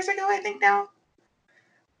 2 years ago, I think now.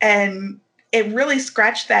 And it really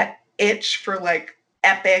scratched that itch for like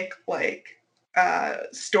epic, like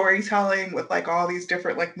storytelling with like all these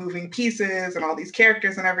different like moving pieces and all these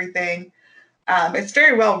characters and everything. It's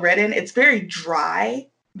very well written. It's very dry,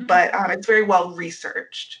 but it's very well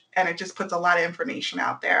researched. And it just puts a lot of information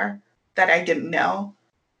out there that I didn't know.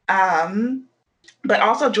 But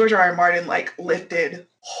also George R. R. Martin like lifted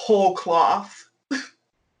whole cloth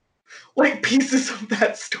like pieces of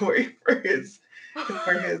that story for his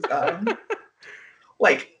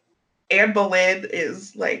like Anne Boleyn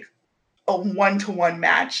is like a 1-to-1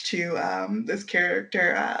 match to this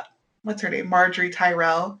character, what's her name? Marjorie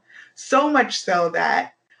Tyrell. So much so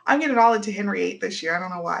that I'm getting all into Henry VIII this year. I don't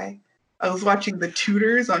know why. I was watching The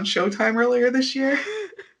Tudors on Showtime earlier this year.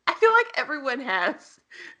 I feel like everyone has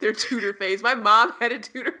their Tudor phase. My mom had a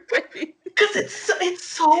Tudor phase. Because it's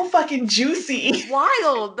so fucking juicy.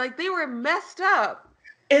 Wild. Like they were messed up.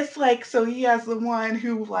 It's like, so he has the one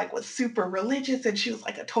who like was super religious and she was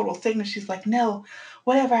like a total thing, and she's like, no,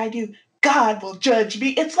 whatever I do, God will judge me.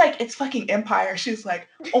 It's like, it's fucking Empire. She's like,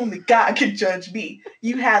 only God can judge me.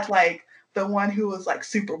 You had like the one who was like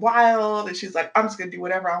super wild, and she's like, I'm just gonna do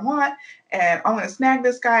whatever I want, and I'm gonna snag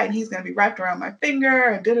this guy and he's gonna be wrapped around my finger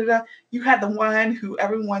and da da da. You had the one who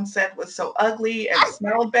everyone said was so ugly and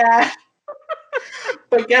smelled bad.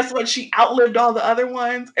 But guess what? She outlived all the other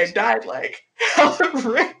ones and died like hella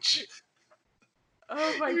rich.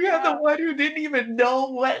 Oh my God. You had the one who didn't even know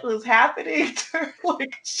what was happening to her.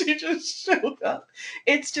 Like, she just showed up.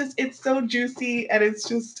 It's so juicy, and it's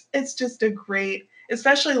just a great,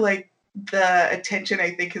 especially like the attention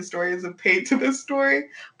I think historians have paid to this story.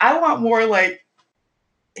 I want more like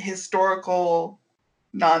historical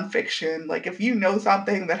nonfiction. Like, if you know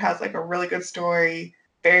something that has like a really good story,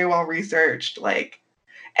 very well researched, like,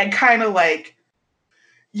 and kind of like,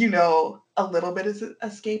 you know, a little bit of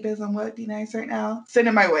escapism would be nice right now, send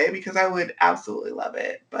it my way because I would absolutely love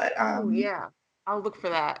it. But oh yeah, I'll look for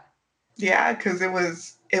that. Yeah, because it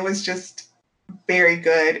was just very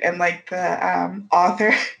good, and like the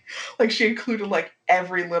author, like she included like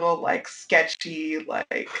every little like sketchy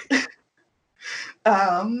like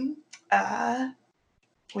um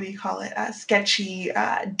what do you call it, sketchy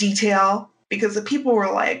detail, because the people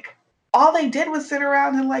were like, all they did was sit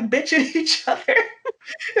around and like bitch at each other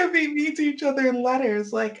and be mean to each other in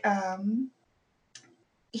letters. Like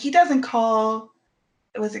he doesn't call,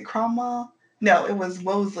 was it Cromwell? No, it was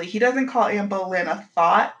Wolsey. He doesn't call Anne Boleyn a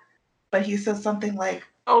thought, but he says something like,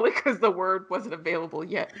 oh, because the word wasn't available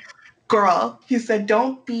yet. Girl, he said,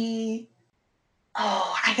 don't be,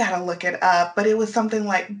 oh, I gotta look it up, but it was something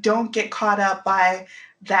like, don't get caught up by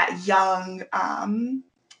that young,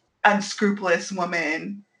 unscrupulous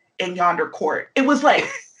woman in yonder court. It was like,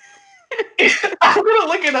 I'm gonna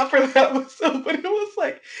look it up for that episode, but it was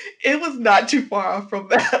like, it was not too far off from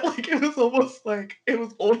that. Like, it was almost like it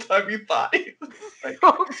was old timey thought. It was like,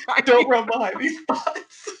 don't run behind these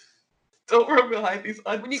thoughts. Don't run behind these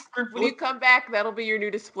unscrupulous. When you come back, that'll be your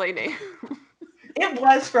new display name. It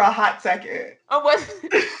was for a hot second. Oh, was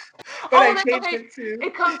but I changed it too.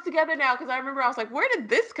 It comes together now because I remember I was like, where did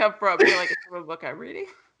this come from? You're like, it's from a book I'm reading.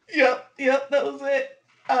 Yep, that was it.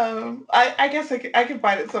 I guess I can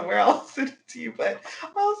find it somewhere. I'll send it to you, but I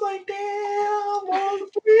was like, damn,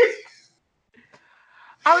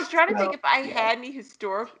 I was trying to think if I had any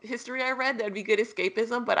history I read that'd be good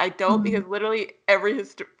escapism, but I don't, because literally every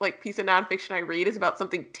piece of nonfiction I read is about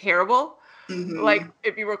something terrible. Like,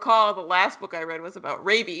 if you recall, the last book I read was about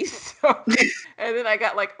rabies. So, and then I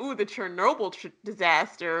got like, ooh, the Chernobyl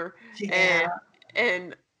disaster,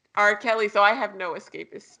 and R. Kelly. So I have no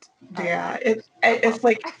escapist. Yeah, it's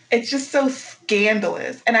like, it's just so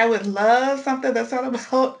scandalous. And I would love something that's not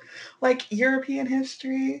about like European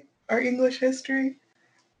history or English history.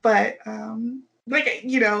 But like,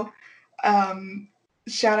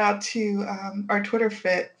 shout out to our Twitter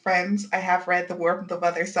fit friends. I have read The Warmth of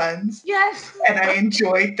Other Suns. Yes. And I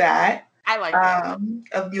enjoyed that. I like that.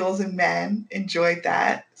 Of Mules and Men, enjoyed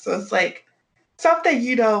that. So it's like something,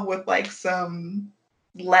 with like some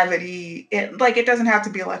levity. It doesn't have to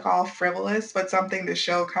be like all frivolous, but something to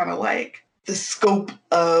show kind of like the scope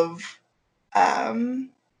of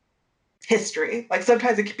history. Like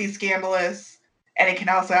sometimes it can be scandalous and it can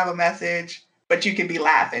also have a message, but you can be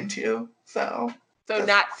laughing too. So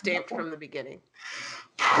not Stamped from the Beginning.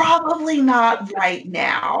 Probably not right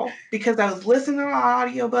now, because I was listening to an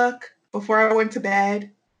audiobook before I went to bed,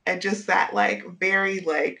 and just that like very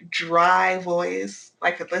like dry voice,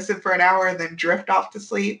 I could listen for an hour and then drift off to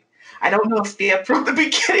sleep. I don't know if Stamped from the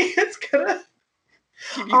Beginning is gonna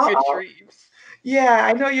give you good dreams. Yeah,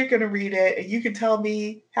 I know you're gonna read it and you can tell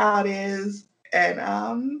me how it is,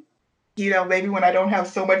 and maybe when I don't have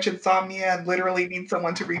so much insomnia and literally need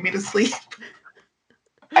someone to read me to sleep,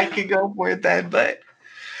 I could go for it then. But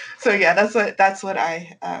so yeah, that's what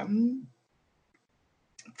I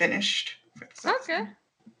finished. Okay,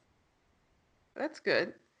 that's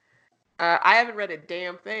good. I haven't read a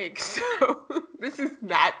damn thing, so this is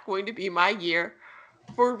not going to be my year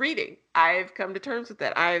for reading. I've come to terms with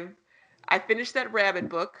that. I finished that Rabbit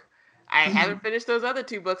book. I haven't finished those other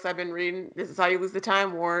two books I've been reading. This Is How You Lose the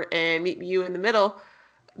Time War and Meet Me You in the Middle.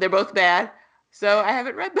 They're both bad, so I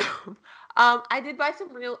haven't read them. I did buy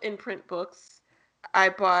some real imprint books. I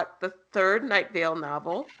bought the third Night Vale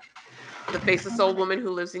novel, The Faceless Old Woman Who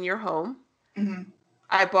Lives in Your Home. Mm-hmm.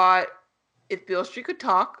 I bought If Beale Street Could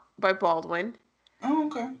Talk by Baldwin. Oh,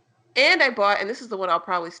 okay. And I bought, and this is the one I'll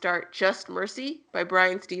probably start, Just Mercy by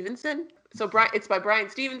Bryan Stevenson. So it's by Bryan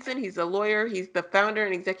Stevenson. He's a lawyer. He's the founder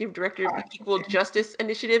and executive director of the Equal Justice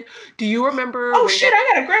Initiative. Do you remember? Oh shit!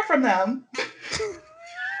 I got a grant from them.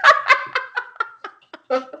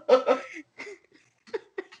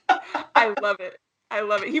 I love it. I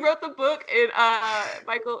love it. He wrote the book, and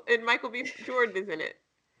Michael B. Jordan is in it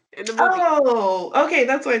in the movie. Oh, okay,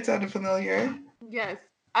 that's why it sounded familiar. Yes,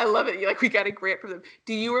 I love it. We got a grant from them.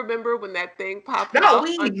 Do you remember when that thing popped No, off?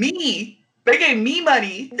 me. They gave me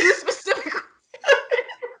money. You specifically.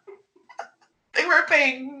 They were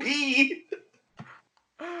paying me.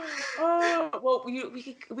 Oh well,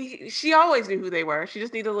 she always knew who they were. She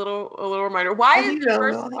just needed a little reminder. Why is the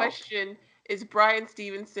first question? Is Bryan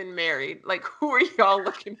Stevenson married? Like, who are y'all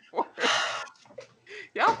looking for?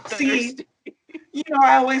 Y'all thirsty.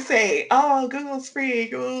 I always say, oh, Google's free.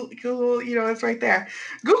 Google, it's right there.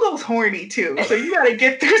 Google's horny too, so you gotta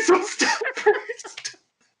get through some stuff first.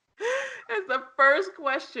 That's the first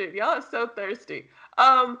question. Y'all are so thirsty.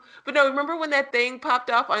 But no, remember when that thing popped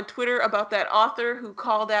off on Twitter about that author who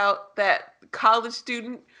called out that college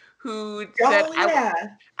student who said,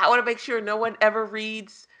 I want to make sure no one ever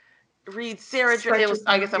reads Sarah Dressen.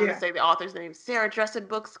 I guess I'm going to say the author's name, Sarah Dressen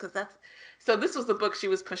books, because so this was the book she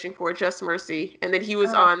was pushing for, Just Mercy. And then he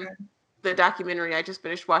was on the documentary I just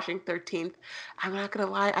finished watching, 13th. I'm not going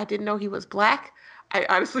to lie, I didn't know he was Black. I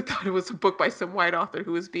honestly thought it was a book by some white author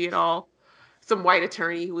who was being some white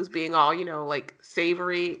attorney who was being all, like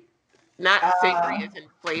savory. Not savory as in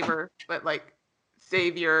flavor, but like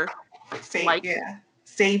savior.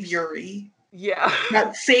 Savoury. Yeah.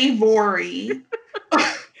 Not savory.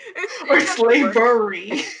 Or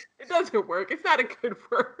slavery. It doesn't work. It's not a good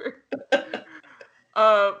word.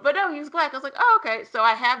 But no, he was Black. I was like, oh, okay. So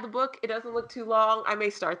I have the book. It doesn't look too long. I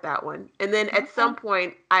may start that one. And then at some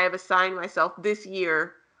point, I have assigned myself this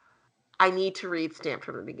year, I need to read Stamped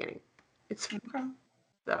from the Beginning. It's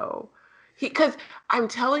so because I'm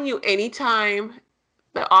telling you, anytime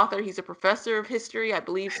the author, he's a professor of history, I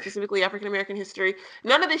believe specifically African American history.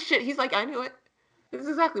 None of this shit. He's like, I knew it. This is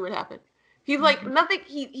exactly what happened. He's like nothing.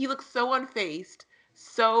 He looks so unfazed,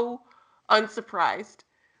 so unsurprised.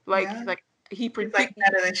 Like he's like he predicted. Like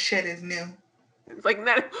none of this shit is new. It's like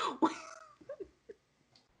none.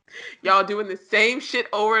 Y'all doing the same shit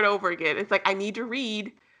over and over again. It's like I need to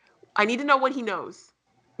read. I need to know what he knows.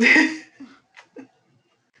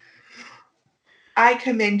 I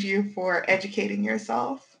commend you for educating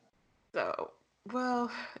yourself. So,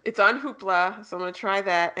 well, it's on Hoopla, so I'm going to try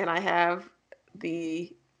that. And I have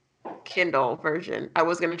the Kindle version. I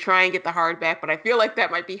was going to try and get the hardback, but I feel like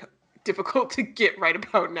that might be difficult to get right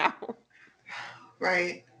about now.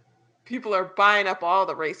 Right. people are buying up all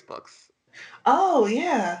the race books. Oh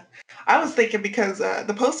yeah, I was thinking because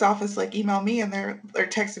the post office like emailed me and they're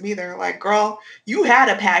texting me. They're like, "Girl, you had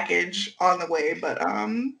a package on the way, but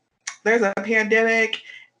there's a pandemic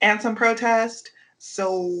and some protest,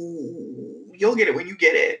 so you'll get it when you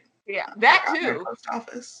get it." Yeah, that Like, too. post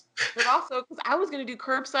office. But also because I was gonna do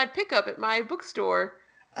curbside pickup at my bookstore,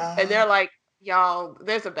 and Uh, they're like, "Y'all,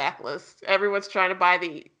 there's a backlist. Everyone's trying to buy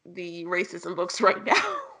the racism books right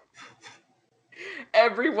now."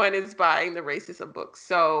 Everyone is buying the racism books,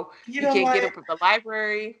 so you you know can't get what? them from the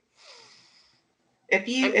library. If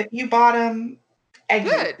I'm you bought them and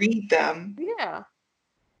you good. read them,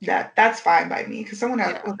 Yeah, that's fine by me. Because someone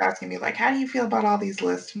else yeah, was asking me like, "How do you feel about all these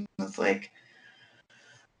lists?" And it's like,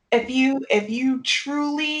 if you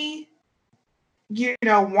truly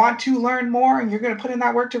want to learn more and you're going to put in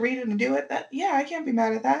that work to read it and do it, that yeah, I can't be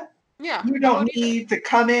mad at that. yeah. You I don't won't either. need to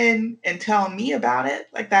come in and tell me about it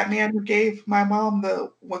like that man who gave my mom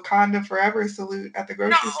the Wakanda Forever salute at the No,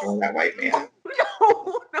 grocery store, that white man.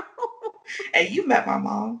 no, no. Hey, you met my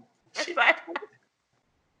mom. Yes, She, I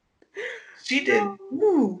she did. no.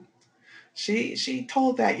 Ooh, she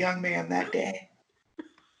told that young man that day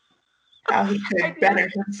how he I could did. better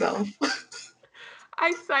himself.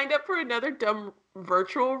 I signed up for another dumb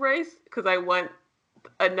virtual race because I want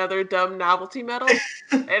another dumb novelty medal.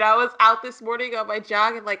 And I was out this morning on my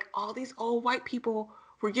jog, and like all these old white people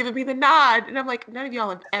were giving me the nod. And I'm like, none of y'all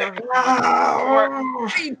have ever acknowledged me before. Oh,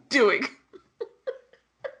 What are you doing?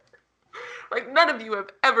 Like, none of you have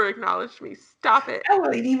ever acknowledged me. Stop it. I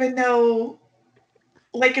wouldn't even know.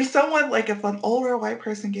 Like if an older white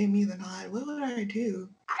person gave me the nod, what would I do?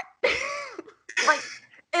 Like,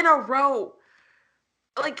 in a row.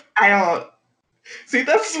 Like, I don't see.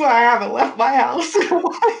 That's why I haven't left my house in a while.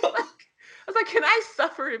 I was like, can I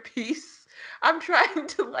suffer in peace? I'm trying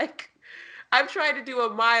to do a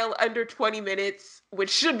mile under 20 minutes, which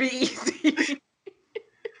should be easy.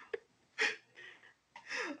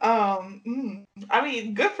 I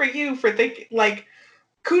mean, good for you for thinking. Like,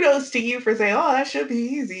 kudos to you for saying, "Oh, that should be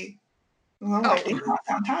easy." Well, I'm like, Oh. damn, I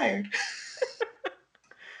sound tired.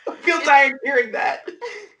 I feel It's tired hearing that.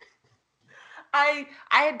 I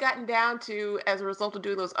had gotten down to, as a result of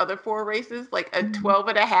doing those other 4 races, like a Mhm.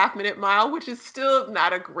 12.5 minute mile, which is still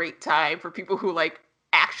not a great time for people who like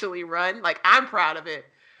actually run. Like, I'm proud of it.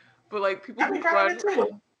 But like people I'd be who proud of run it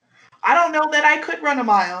too. I don't know that I could run a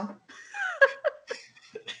mile.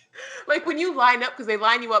 like when you line up, because they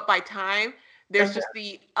line you up by time, there's Okay. just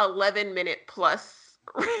the 11-minute plus,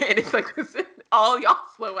 and it's like, listen, all y'all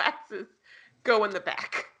slow asses go in the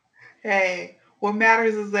back. Hey, what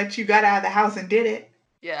matters is that you got out of the house and did it.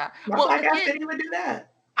 Yeah. My Well, black ass again, didn't even do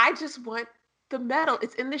that. I just want the medal.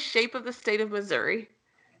 It's in the shape of the state of Missouri.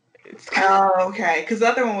 It's Oh, okay. Because the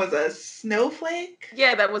other one was a snowflake.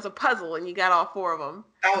 yeah, that was a puzzle, and you got all 4 of them.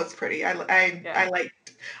 That was pretty. Yeah.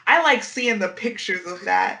 I like seeing the pictures of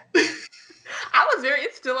that.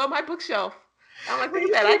 It's still on my bookshelf. I'm like, look at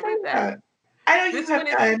You that, should I have did done that. that. I know you This have one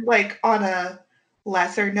is done like on a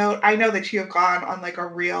lesser note. I know that you have gone on like a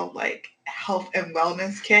real like health and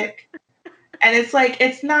wellness kick. And it's like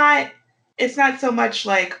it's not so much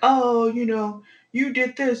like, oh, you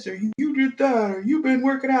did this or you did that or you've been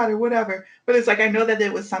working out or whatever. But it's like I know that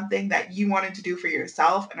it was something that you wanted to do for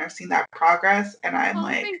yourself and I've seen that progress and I'm oh,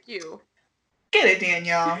 like, thank you. get it,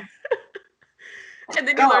 Danielle. And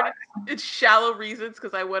then Go you learn on. it's shallow reasons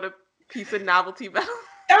because I want a piece of novelty medal.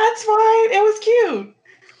 That's fine. It was cute.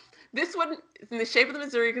 This one is in the shape of the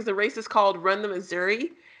Missouri because the race is called Run the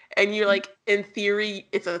Missouri. And you're like, in theory,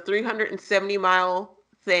 it's a 370-mile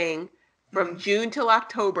thing from Mm. June till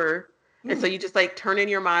October. And so Mm. you just like turn in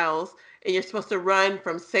your miles and you're supposed to run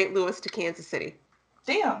from St. Louis to Kansas City.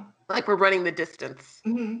 Damn. Like we're running the distance.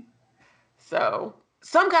 Mm-hmm. So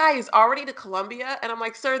some guy is already to Columbia. And I'm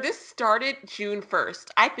like, sir, this started June 1st.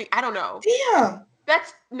 I don't know. Damn.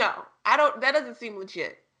 That's no, that doesn't seem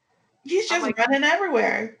legit. He's I'm just like, running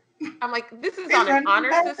everywhere. this is He's on an running to the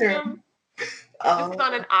honor system. bathroom. This is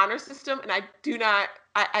on an honor system, and I do not.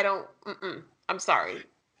 I don't. I'm sorry.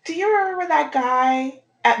 Do you remember that guy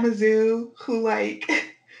at Mizzou who like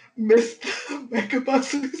missed the mega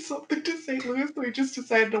bus or something to St. Louis, so he just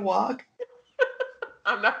decided to walk?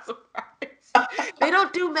 I'm not surprised. They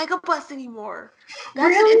don't do Megabus anymore.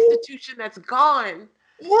 That's an Really? institution that's gone.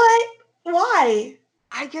 What? Why?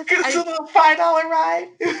 I guess Because of the $5 ride?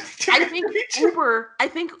 I think Uber. I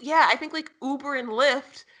think like Uber and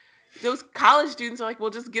Lyft. Those college students are like, well,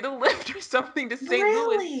 just get a Lyft or something to St.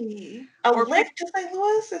 Louis, Really? A or people. lift to St.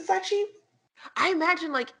 Louis? Is that cheap? I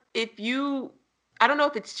imagine like I don't know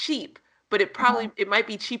if it's cheap, but Uh-huh. it might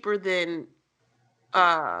be cheaper than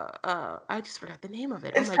I just forgot the name of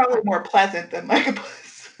it. It's probably more pleasant than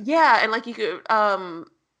Megabus. Yeah, and like you could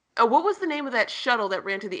what was the name of that shuttle that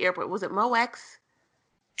ran to the airport? Was it MoX?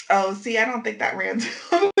 Oh, see, I don't think that ran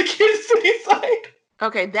on the Kansas City side.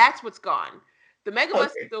 Okay, that's what's gone. The Megabus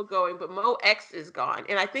is still going, but MoX is gone.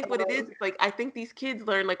 And I think what it is, like, I think these kids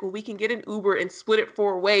learn, like, well, we can get an Uber and split it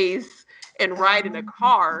 4 ways and ride in a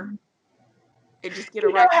car and just get a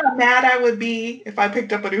ride. You know how mad I would be if I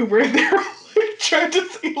picked up an Uber and they were trying to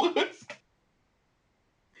St. Louis?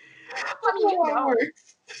 I mean,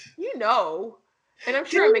 you know. And I'm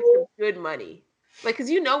sure it makes them good money. Like, because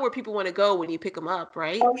you know where people want to go when you pick them up,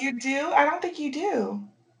 right? Oh, you do? I don't think you do.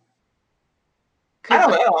 I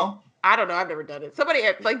don't know. I don't know. I've never done it. Somebody,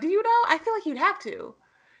 like, do you know? I feel like you'd have to.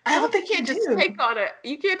 I don't think you can't just take on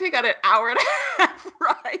you can't take on an hour and a half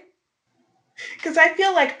ride. Because I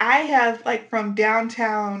feel like I have, like, from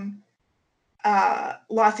downtown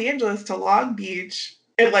Los Angeles to Long Beach,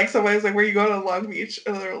 and, like, somebody's like, where you going to Long Beach?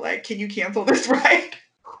 And they're like, can you cancel this ride?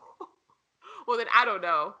 Well, then I don't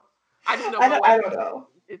know. I just know I don't know.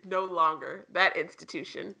 It's no longer that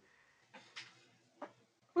institution.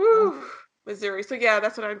 Woo. Missouri. So yeah,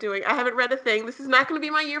 that's what I'm doing. I haven't read a thing. This is not going to be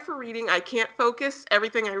my year for reading. I can't focus.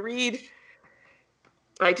 Everything I read,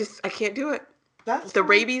 I can't do it. The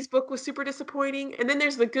rabies book was super disappointing. And then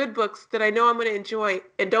there's the good books that I know I'm going to enjoy.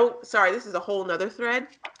 And this is a whole nother thread.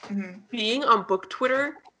 Mm-hmm. Being on book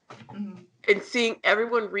Twitter and seeing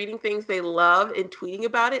everyone reading things they love and tweeting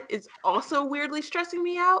about it is also weirdly stressing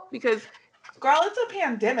me out because... Girl, it's a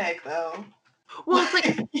pandemic, though. Well, it's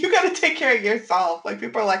like you got to take care of yourself. Like,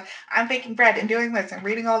 people are like, I'm baking bread and doing this and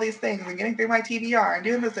reading all these things and getting through my TBR and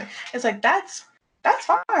doing this. It's like, that's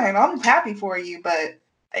fine. I'm happy for you, but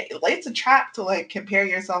it's a trap to, like, compare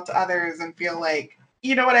yourself to others and feel like,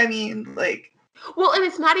 you know what I mean? Like, well, and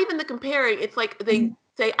it's not even the comparing. It's like they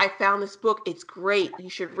say, I found this book. It's great. You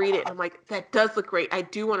should read it. And I'm like, that does look great. I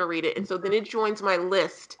do want to read it. And so then it joins my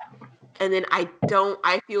list. And then I'm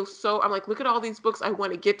like, look at all these books I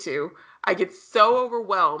want to get to. I get so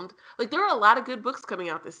overwhelmed. Like, there are a lot of good books coming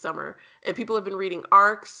out this summer, and people have been reading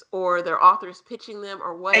ARCs or their authors pitching them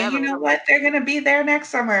or whatever. And you know what? They're going to be there next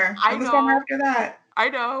summer. The summer after that. I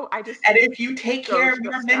know. And if you take care of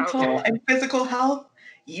your mental and physical health,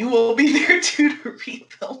 you will be there too to read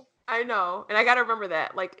them. I know. And I got to remember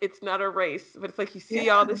that. Like, it's not a race, but it's like you see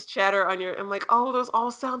all this chatter on I'm like, oh, those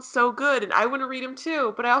all sound so good. And I want to read them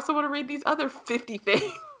too, but I also want to read these other 50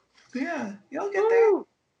 things. Yeah, you'll get there.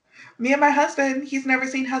 Me and my husband, he's never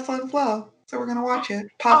seen Hustle and Flow, so we're going to watch it.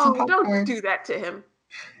 Pop some popcorn. Don't do that to him.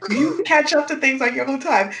 You catch up to things on your own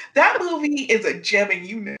time. That movie is a gem and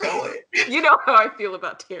you know it. You know how I feel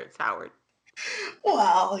about Terrence Howard.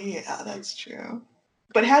 Well, yeah, that's true.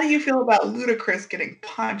 But how do you feel about Ludacris getting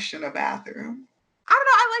punched in a bathroom? I don't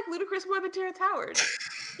know. I like Ludacris more than Terrence Howard.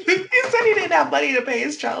 He said he didn't have money to pay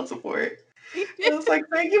his child support. It was like,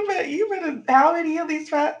 man, you've been in how many of these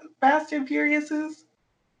Fast and Furiouses?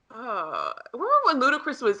 Remember when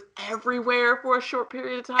Ludacris was everywhere for a short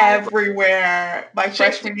period of time? Everywhere. My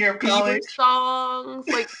freshman year of college. Songs.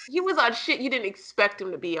 Like, he was on shit you didn't expect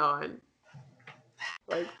him to be on.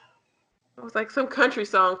 Like, it was like some country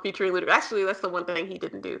song featuring Ludacris. Actually, that's the one thing he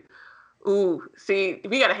didn't do. Ooh, see,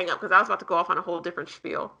 we got to hang up because I was about to go off on a whole different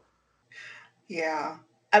spiel. Yeah.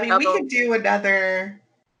 I mean, we could do another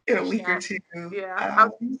in a week or two. Yeah, I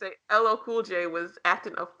was going to say, LL Cool J was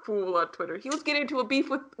acting a fool on Twitter. He was getting into a beef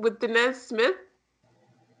with Danez Smith,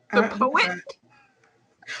 the poet.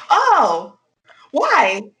 Oh,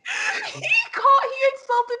 why? He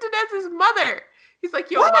insulted Danez's mother. He's like,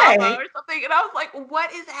 your mama or something. And I was like,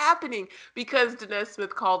 what is happening? Because Danez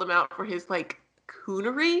Smith called him out for his, like,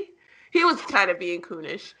 coonery. He was kind of being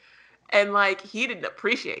coonish. And, like, he didn't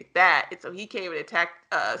appreciate that. And so he came and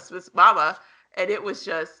attacked Smith's mama. And it was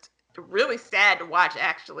just really sad to watch,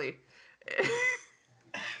 actually. It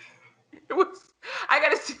was. I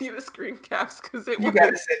got to send you the screen caps because it was. You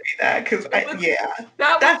got to send me that because That's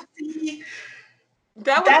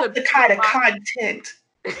the kind of content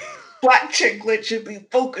Black Chick Lit should be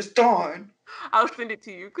focused on. I'll send it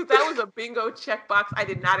to you because that was a bingo checkbox I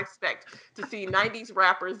did not expect to see 90s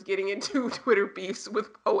rappers getting into Twitter beefs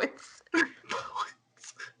with poets.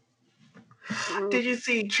 Did you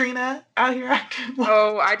see Trina out here acting?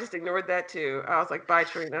 Oh, I just ignored that too. I was like, bye,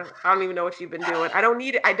 Trina. I don't even know what you've been doing. I don't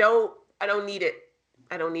need it. I don't need it.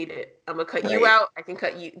 I don't need it. I'm going to cut you out. I can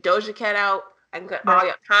cut you, Doja Cat out. I can cut all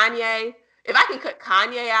your Kanye. If I can cut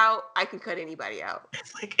Kanye out, I can cut anybody out.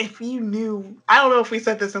 It's like, if you knew, I don't know if we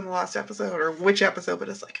said this in the last episode or which episode, but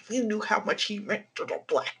it's like, if you knew how much he meant to the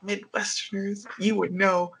Black Midwesterners, you would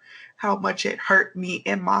know how much it hurt me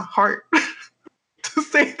in my heart to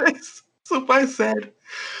say this. So if I said,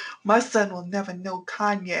 my son will never know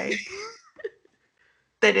Kanye,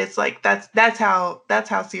 then it's like that's how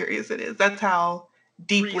serious it is. That's how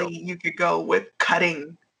deeply you could go with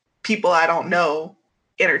cutting people I don't know,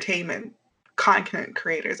 entertainment content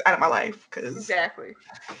creators out of my life. Exactly.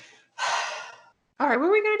 All right, what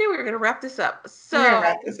are we going to do? We're going to wrap this up. So we're going to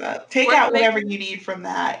wrap this up. Take out whatever you need from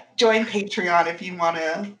that. Join Patreon if you want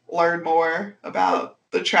to learn more about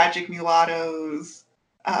the Tragic Mulattoes.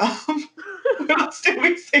 What else did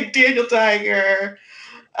we say? Daniel Tiger,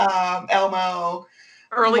 Elmo.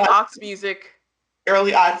 Early aughts music.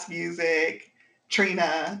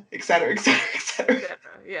 Trina, etc., etc., etc.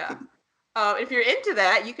 Yeah. If you're into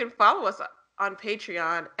that, you can follow us on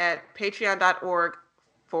Patreon at patreon.org/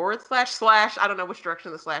 I don't know which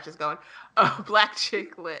direction the slash is going. Black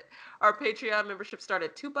Chick Lit. Our Patreon membership starts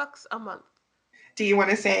at $2 a month. Do you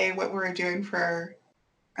want to say what we're doing for,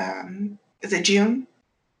 is it June?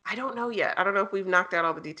 I don't know yet. I don't know if we've knocked out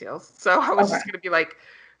all the details. So I was just going to be like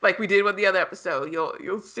we did with the other episode.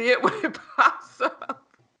 You'll see it when it pops up.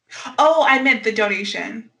 Oh, I meant the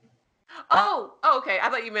donation. Oh, okay. I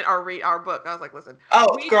thought you meant our book. I was like, listen.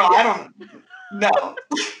 Oh, girl, I don't know.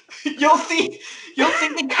 You'll see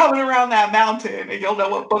me coming around that mountain and you'll know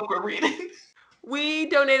what book we're reading. We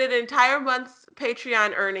donated an entire month's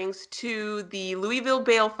Patreon earnings to the Louisville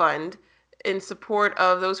Bail Fund in support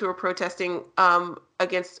of those who are protesting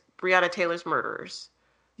against Breonna Taylor's murderers.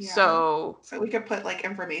 Yeah. So we could put like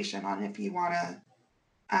information on if you want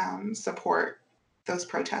to support those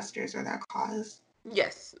protesters or that cause.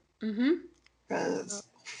 Yes. Mm-hmm. Because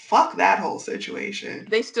fuck that whole situation.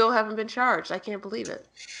 They still haven't been charged. I can't believe it.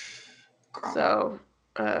 Girl. So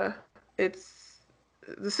the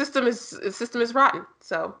system is rotten.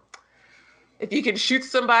 So if you can shoot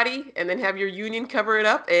somebody and then have your union cover it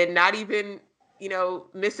up and not even,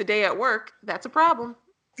 miss a day at work, that's a problem.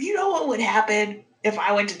 You know what would happen if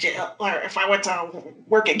I went to jail or if I went to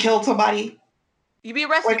work and killed somebody? You'd be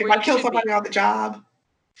arrested. Like if I killed somebody on the job.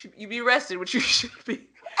 You'd be arrested, which you should be.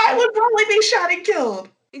 I would probably be shot and killed.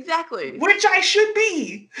 Exactly. Which I should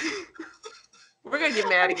be. We're going to get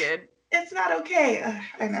mad again. It's not okay.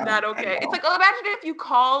 I know. It's not okay. It's like, imagine if you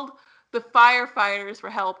called the firefighters for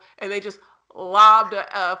help and they just lobbed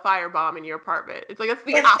a firebomb in your apartment. It's like, that's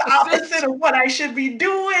the opposite of what I should be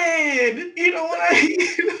doing. You know what I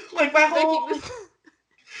mean? Like my whole...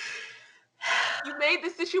 You made the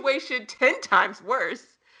situation 10 times worse.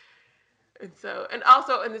 And so, and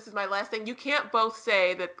this is my last thing, you can't both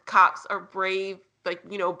say that cops are brave,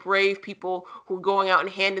 brave people who are going out and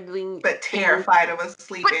handling... But terrified of a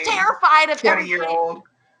sleeping... But terrified of 20-year-old.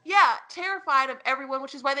 Yeah, terrified of everyone,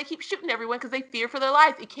 which is why they keep shooting everyone, because they fear for their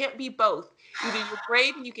lives. It can't be both. Either you're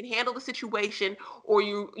brave and you can handle the situation, or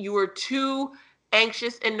you are too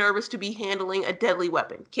anxious and nervous to be handling a deadly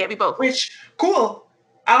weapon. Can't be both. Which, cool.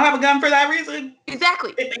 I don't have a gun for that reason.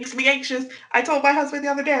 Exactly. It makes me anxious. I told my husband the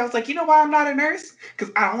other day, I was like, you know why I'm not a nurse?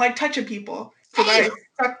 Because I don't like touching people. So I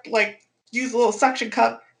use a little suction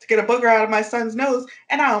cup to get a booger out of my son's nose,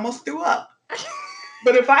 and I almost threw up.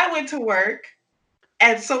 But if I went to work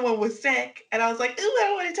and someone was sick, and I was like, ooh, I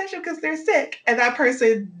don't want to touch them because they're sick, and that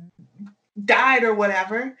person died or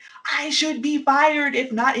whatever, I should be fired,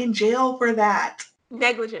 if not in jail for that.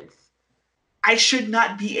 Negligence. I should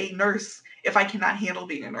not be a nurse if I cannot handle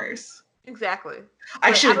being a nurse. Exactly.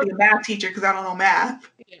 I shouldn't be a math teacher because I don't know math.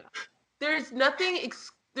 Yeah. There's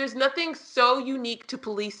nothing so unique to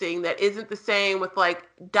policing that isn't the same with like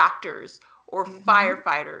doctors or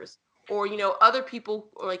firefighters or, other people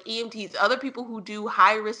or like EMTs, other people who do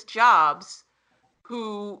high risk jobs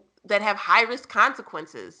that have high risk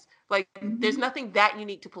consequences. Like there's nothing that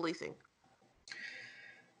unique to policing.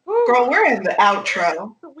 Girl, we're in the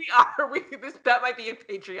outro. We are. That might be a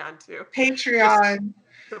Patreon too. Patreon.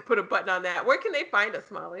 To put a button on that. Where can they find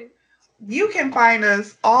us, Molly? You can find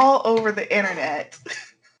us all over the internet.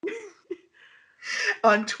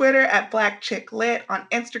 On Twitter at Black Chick Lit, on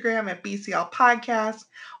Instagram at BCL Podcast,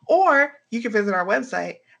 or you can visit our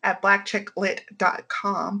website at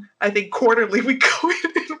blackchicklit.com. I think quarterly we go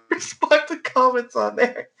in and respond to comments on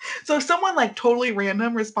there. So if someone like totally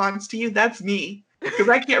random responds to you, that's me. Because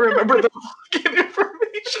I can't remember the login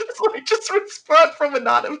information, so I just respond from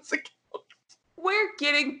anonymous accounts. We're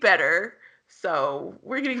getting better. So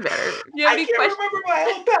we're getting better. I can't remember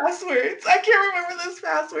my own passwords. I can't remember this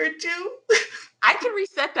password too. I can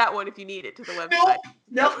reset that one if you need it to the website.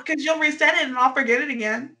 No, because you'll reset it and I'll forget it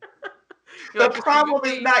again. The problem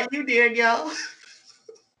is not you, Danielle.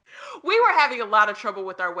 We were having a lot of trouble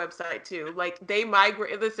with our website too. Like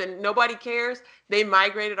listen, nobody cares. They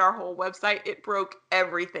migrated our whole website. It broke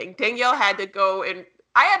everything. Danielle had to go and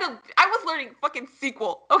I was learning fucking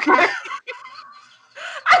SQL. Okay.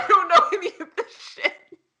 I don't know any of this shit.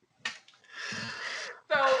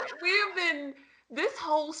 So we have been this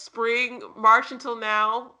whole spring, March until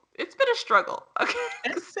now. It's been a struggle. Okay.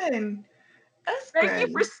 Thank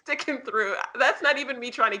you for sticking through. That's not even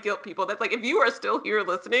me trying to guilt people. That's like, if you are still here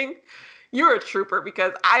listening, you're a trooper,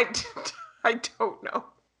 because I don't know.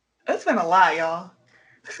 It's been a lot, y'all.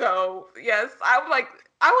 So yes, I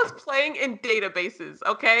was playing in databases.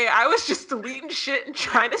 Okay, I was just deleting shit and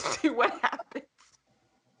trying to see what happens.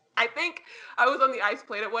 I think I was on the Ice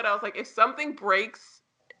Planet one. I was like, if something breaks,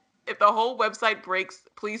 if the whole website breaks,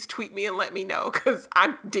 please tweet me and let me know, because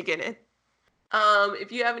I'm digging it.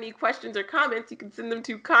 If you have any questions or comments, you can send them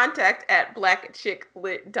to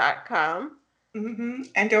contact@blackchicklit.com. Mm-hmm.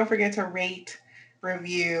 And don't forget to rate,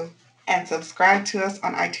 review, and subscribe to us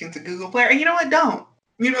on iTunes and Google Play. And you know what? Don't.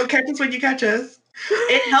 Catch us when you catch us.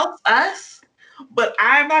 It helps us, but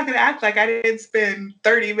I'm not going to act like I didn't spend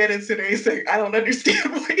 30 minutes today saying I don't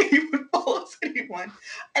understand why anyone follows anyone.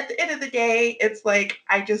 At the end of the day, it's like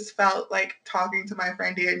I just felt like talking to my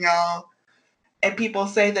friend Danielle. And people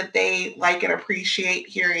say that they like and appreciate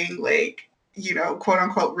hearing, like, quote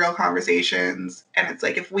unquote, real conversations. And it's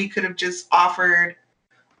like, if we could have just offered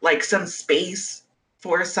like some space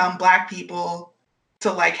for some Black people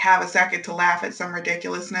to like have a second to laugh at some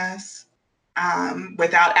ridiculousness,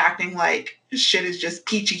 without acting like shit is just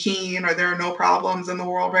peachy keen or there are no problems in the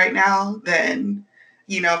world right now, then,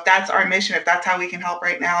 if that's our mission, if that's how we can help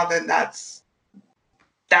right now, then that's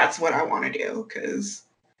what I want to do. Because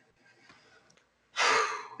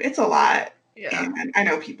it's a lot. Yeah. And I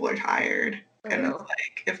know people are tired. And it's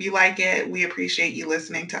like, if you like it, we appreciate you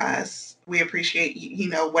listening to us. We appreciate,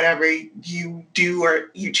 whatever you do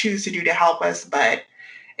or you choose to do to help us. But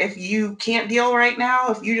if you can't deal right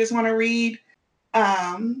now, if you just want to read,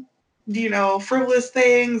 frivolous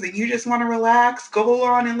things and you just want to relax, go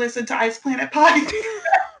on and listen to Ice Planet Podcast.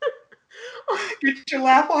 Get your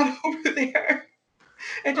laugh on over there.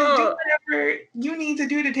 And just do whatever you need to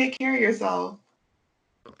do to take care of yourself.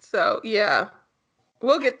 So yeah,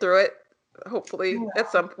 we'll get through it. Hopefully,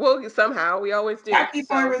 somehow. We always do. Black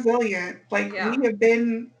people are resilient. Like, we have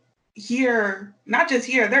been here, not just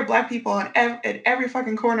here. There are Black people at every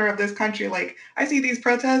fucking corner of this country. Like, I see these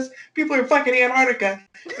protests. People are fucking Antarctica.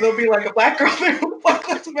 There'll be like a Black girl there with Black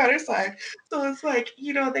Lives Matter sign. So it's like,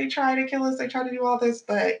 they try to kill us. They try to do all this,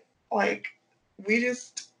 but like, we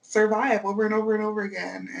just survive over and over and over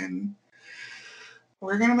again, and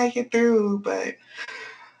we're gonna make it through. But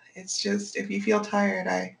it's just, if you feel tired,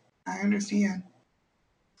 I understand.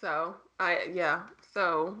 So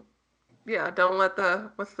don't let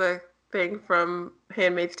what's the thing from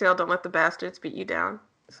Handmaid's Tale? Don't let the bastards beat you down.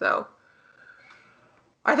 So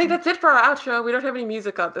I think that's it for our outro. We don't have any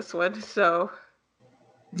music on this one, so.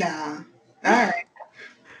 Nah. All right.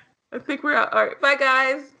 I think we're out. All right. Bye,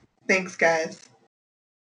 guys. Thanks, guys.